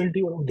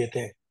 फ्लेक्सिबिलिटी वो लोग देते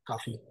हैं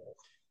काफी,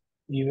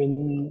 even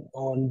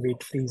on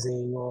weight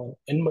freezing or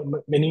in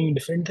many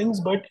different things.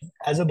 But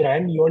as a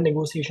brand, your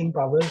negotiation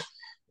power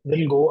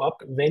will go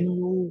up when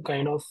you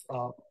kind of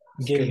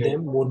give Scale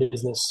them it. more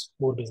business,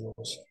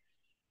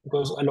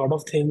 because a lot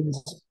of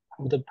things,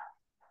 the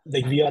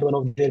like we are one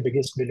of their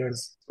biggest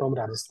billers from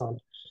Rajasthan.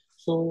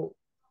 So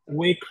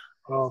वो एक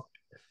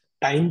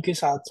time के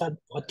साथ साथ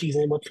बहुत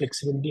चीजें, बहुत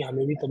flexibility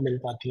हमें भी तब मिल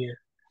पाती है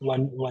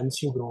once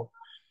you grow,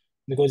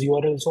 because you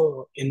are also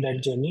in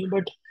that journey.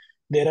 But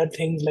there are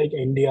things like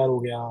NDR हो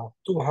गया,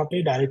 तो वहाँ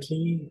पे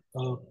डायरेक्टली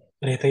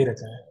रहता ही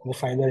रहता है, वो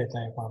फायदा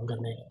रहता है काम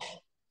करने का।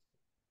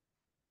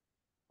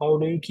 How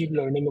do you keep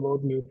learning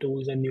about new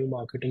tools and new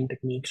marketing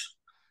techniques?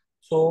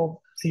 So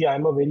see,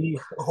 I'm a very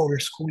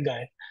old school guy,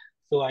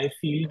 so I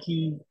feel कि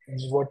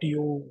what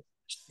you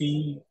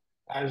see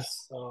as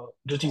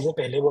जो चीजें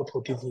पहले बहुत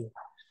होती थी,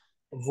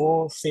 वो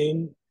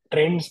सेम,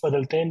 ट्रेंड्स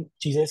बदलते हैं,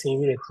 चीजें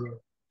सेम ही रहती हैं।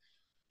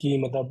 कि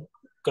मतलब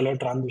कलर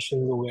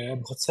ट्रांजिशन हो गए हैं,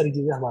 बहुत सारी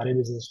चीजें हमारे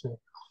बिजनेस में।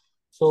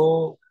 So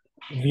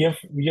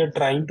we are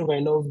trying to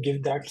kind of give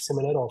that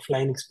similar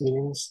offline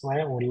experience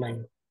via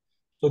online.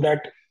 So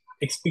that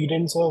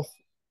experience of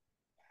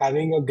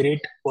having a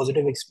great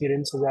positive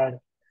experience is our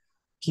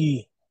key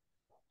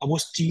अब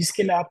उस चीज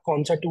के लिए आप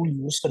कौन सा टूल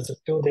यूज कर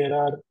सकते हो, there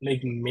are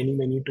like many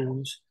many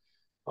tools.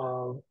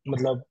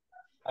 मतलब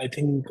आई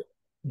थिंक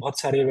बहुत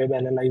सारे वेब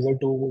एनालाइजर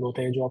टूल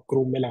होते हैं जो आप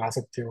क्रोम में लगा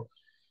सकते हो।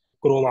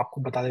 क्रोम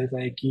आपको बता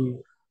देता है कि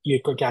ये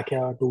क्या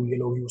क्या टूल ये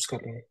लोग यूज कर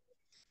रहे हैं।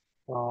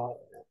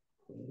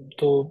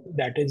 तो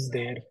that is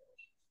there.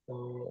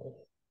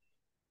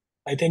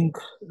 I think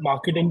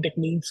marketing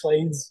techniques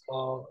wise,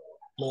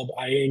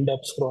 I end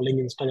up scrolling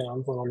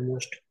Instagram for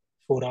almost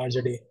 4 hours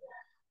a day.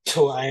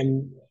 So I am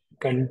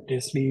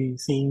continuously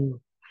seeing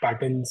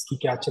patterns कि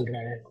क्या चल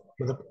रहा है,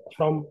 मतलब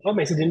from a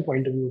messaging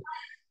point of view.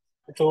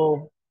 So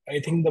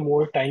I think the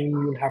more time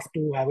you'll have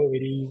to have a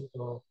very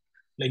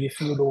like if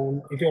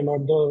you're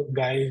not the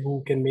guy who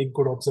can make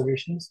good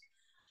observations,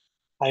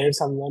 hire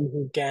someone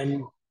who can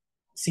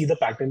see the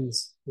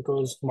patterns,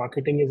 because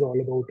marketing is all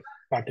about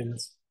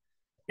patterns.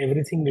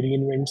 Everything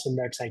reinvents in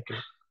that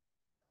cycle.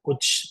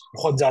 कुछ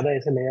बहुत ज्यादा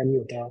ऐसा नया नहीं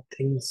होता,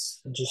 things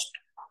just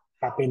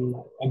happen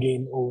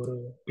again over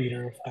a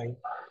period of time.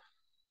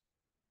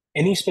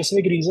 Any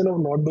specific reason of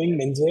not doing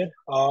menswear?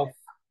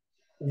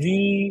 We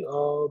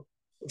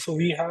so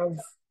we have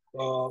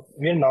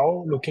we are now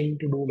looking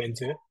to do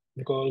menswear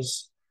because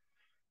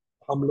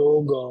हम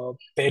लोग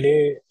पहले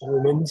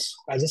वुमेन्स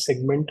एज अ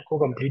सेगमेंट को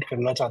complete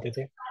करना चाहते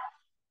थे,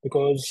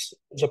 because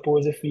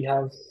suppose if we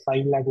have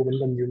 5 lakh women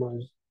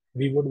consumers,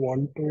 we would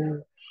want to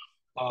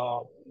uh,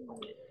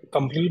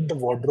 complete the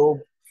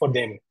wardrobe for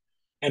them,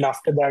 and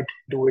after that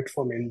do it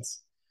for men's,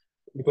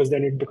 because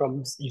then it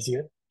becomes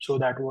easier. So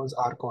that was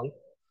our call.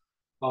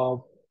 uh,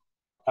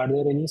 are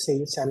there any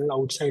sales channel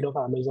outside of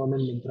Amazon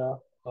and Myntra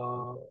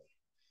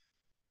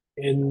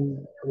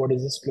in what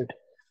is the split?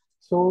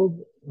 So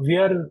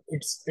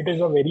it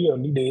is a very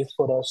early days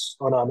for us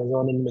on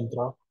Amazon and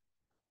Myntra.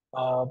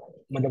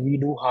 But we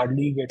do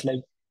hardly get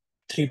like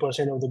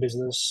 3% of the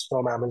business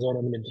from Amazon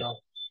and Myntra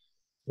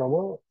from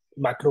a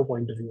macro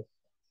point of view.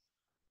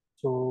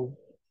 So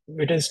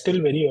it is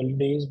still very early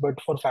days,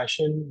 but for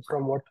fashion,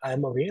 from what I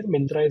am aware,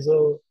 Myntra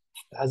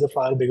has a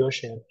far bigger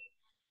share.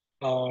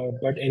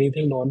 But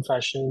anything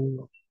non-fashion,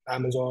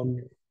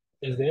 Amazon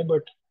is there.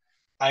 But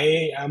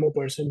I am a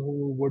person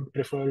who would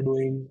prefer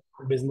doing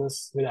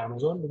business with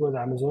Amazon, because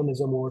Amazon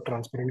is a more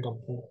transparent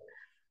company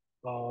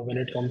when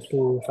it comes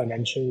to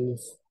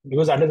financials.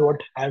 Because that is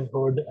what I've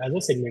heard as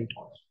a segment,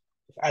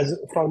 as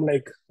from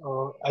like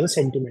as a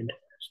sentiment.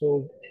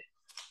 So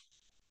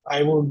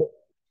I would,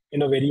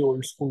 in a very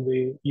old school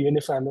way, even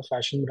if I'm a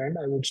fashion brand,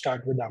 I would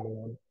start with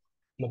Amazon.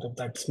 Matlab,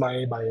 that's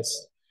my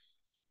bias.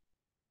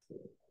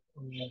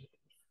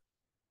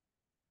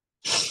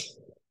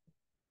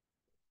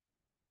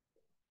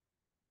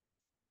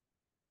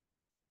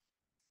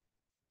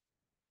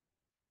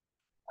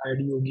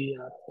 ID होगी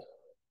यार,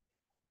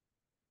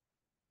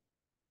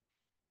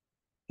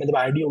 मतलब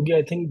ID होगी,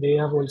 I think they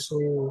have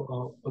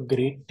also a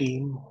great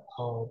team.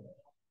 Uh,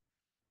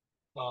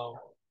 uh,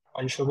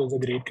 Anshul is a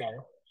great guy.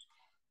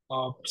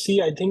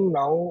 See, I think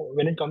now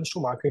when it comes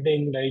to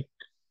marketing, like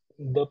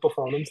the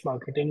performance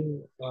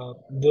marketing,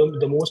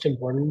 the most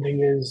important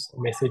thing is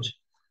message,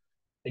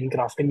 in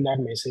crafting that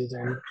message.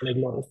 And like a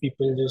lot of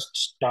people just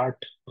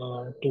start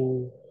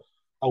to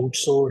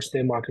outsource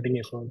their marketing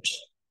efforts.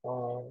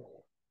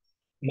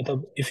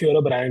 मतलब if you're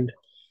a brand,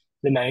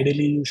 then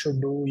ideally you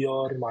should do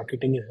your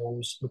marketing in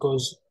house,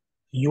 because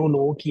you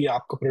know कि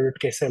आपका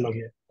product कैसे अलग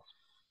है.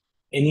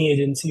 Any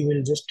agency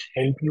will just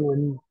help you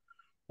in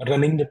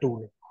running the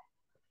tool,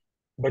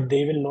 but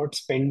they will not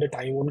spend the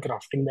time on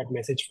crafting that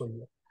message for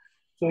you.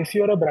 So if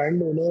you're a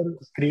brand owner,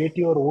 create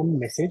your own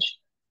message.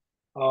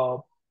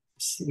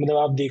 मतलब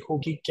आप देखो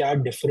कि क्या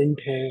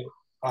different है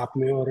आप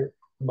में और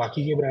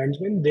बाकी के ब्रांड्स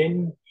में,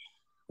 then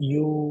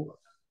you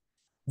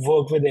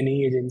work with any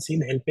agency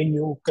in helping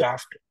you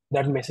craft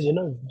that message in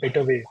a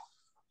better way,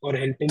 or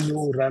helping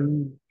you run,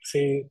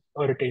 say,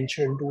 a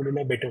retention tool in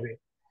a better way.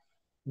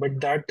 But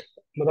that,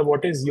 मतलब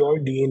what is your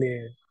DNA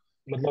है,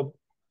 मतलब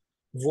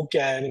वो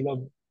क्या है,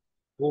 मतलब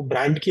वो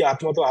brand की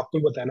आत्मा तो आपको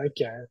ही बताना है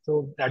क्या है.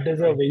 So that is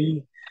a very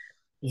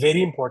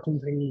very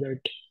important thing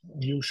that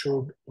you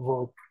should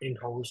work in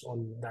house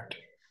on that.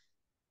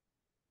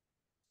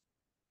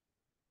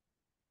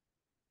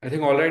 I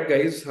think all right,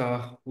 guys.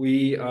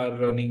 We are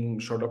running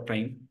short of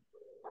time,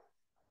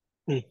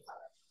 Hmm.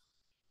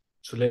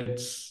 so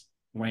let's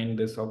wind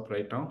this up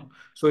right now.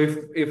 So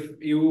if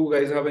you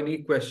guys have any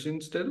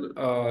questions still,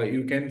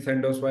 you can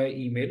send us via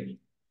email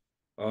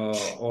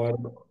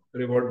or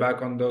revert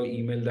back on the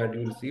email that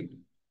you received.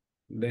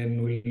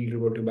 Then we'll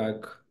revert you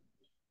back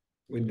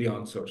with the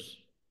answers.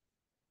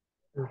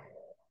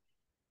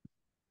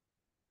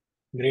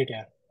 Great,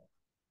 yeah.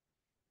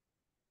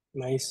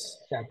 Nice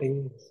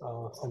chatting,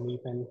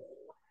 Sandeep, and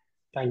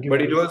thank you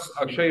But it guys. was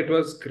Akshay, it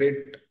was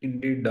great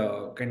indeed.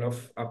 Kind of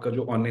आपका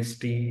जो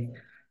honesty,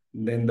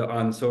 then the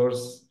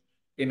answers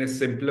in a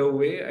simpler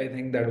way. I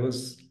think that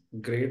was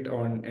great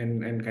on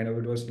and kind of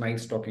it was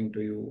nice talking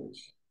to you.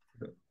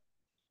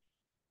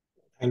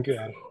 Thank you,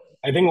 yeah.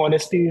 I think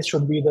honesty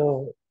should be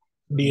the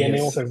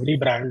DNA of Yes. every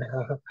brand.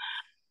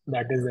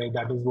 That is it.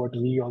 That is what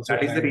we also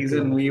That is the try to.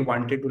 reason we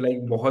wanted to like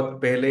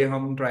बहुत पहले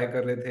हम try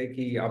कर रहे थे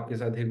कि आपके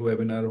साथ एक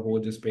webinar हो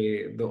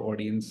जिसपे the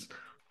audience,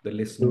 the Hmm.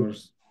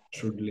 listeners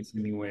should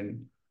listen you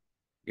and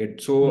get.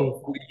 So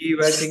Hmm. we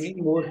were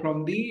thinking more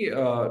from the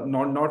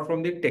not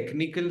from the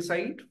technical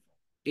side.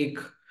 एक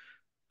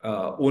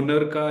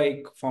ओनर का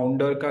एक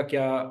फाउंडर का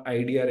क्या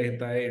आइडिया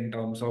रहता है in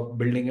terms of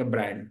building a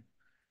brand.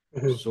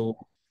 Hmm. So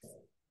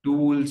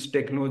tools,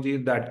 technology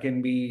that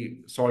can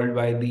be solved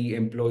by the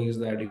employees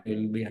that you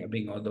will be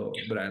having or the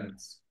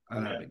brands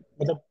are having.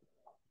 Matlab,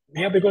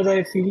 yeah, because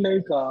I feel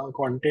like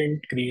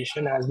content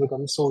creation has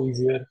become so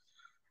easier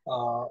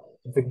uh,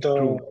 with the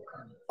True.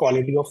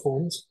 quality of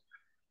phones.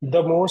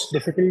 The most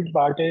difficult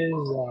part is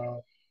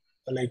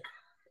like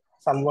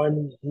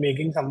someone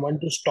making someone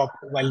to stop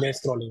while they're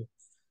scrolling.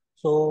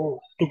 So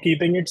to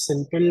keeping it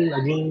simple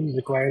again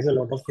requires a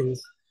lot of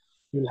things.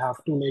 You'll have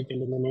to like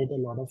eliminate a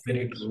lot of Very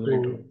things true, very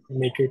to true.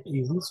 make it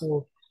easy.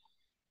 So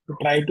to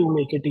try to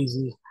make it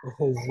easy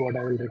is what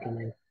I will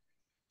recommend.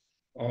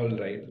 All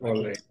right, all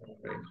Baki, right, all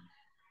right.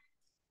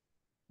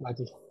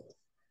 Baki.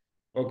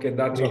 Okay,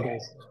 that's Great okay.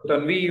 guys.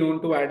 Tanvi, you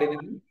want to add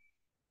anything?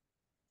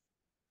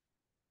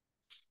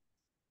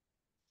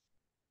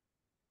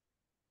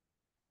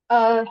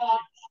 Uh,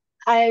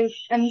 I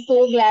am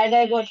so glad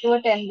I got to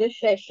attend this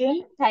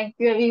session. Thank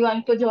you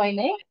everyone for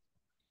joining.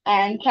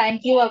 And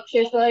thank you,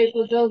 Akshay sir. It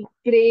was a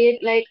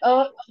great, like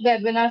a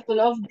webinar full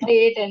of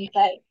great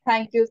insight.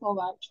 Thank you so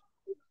much.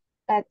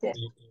 That's it.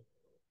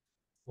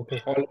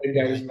 Okay. All right,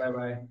 Bye. guys. Bye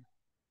bye.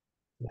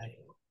 Bye.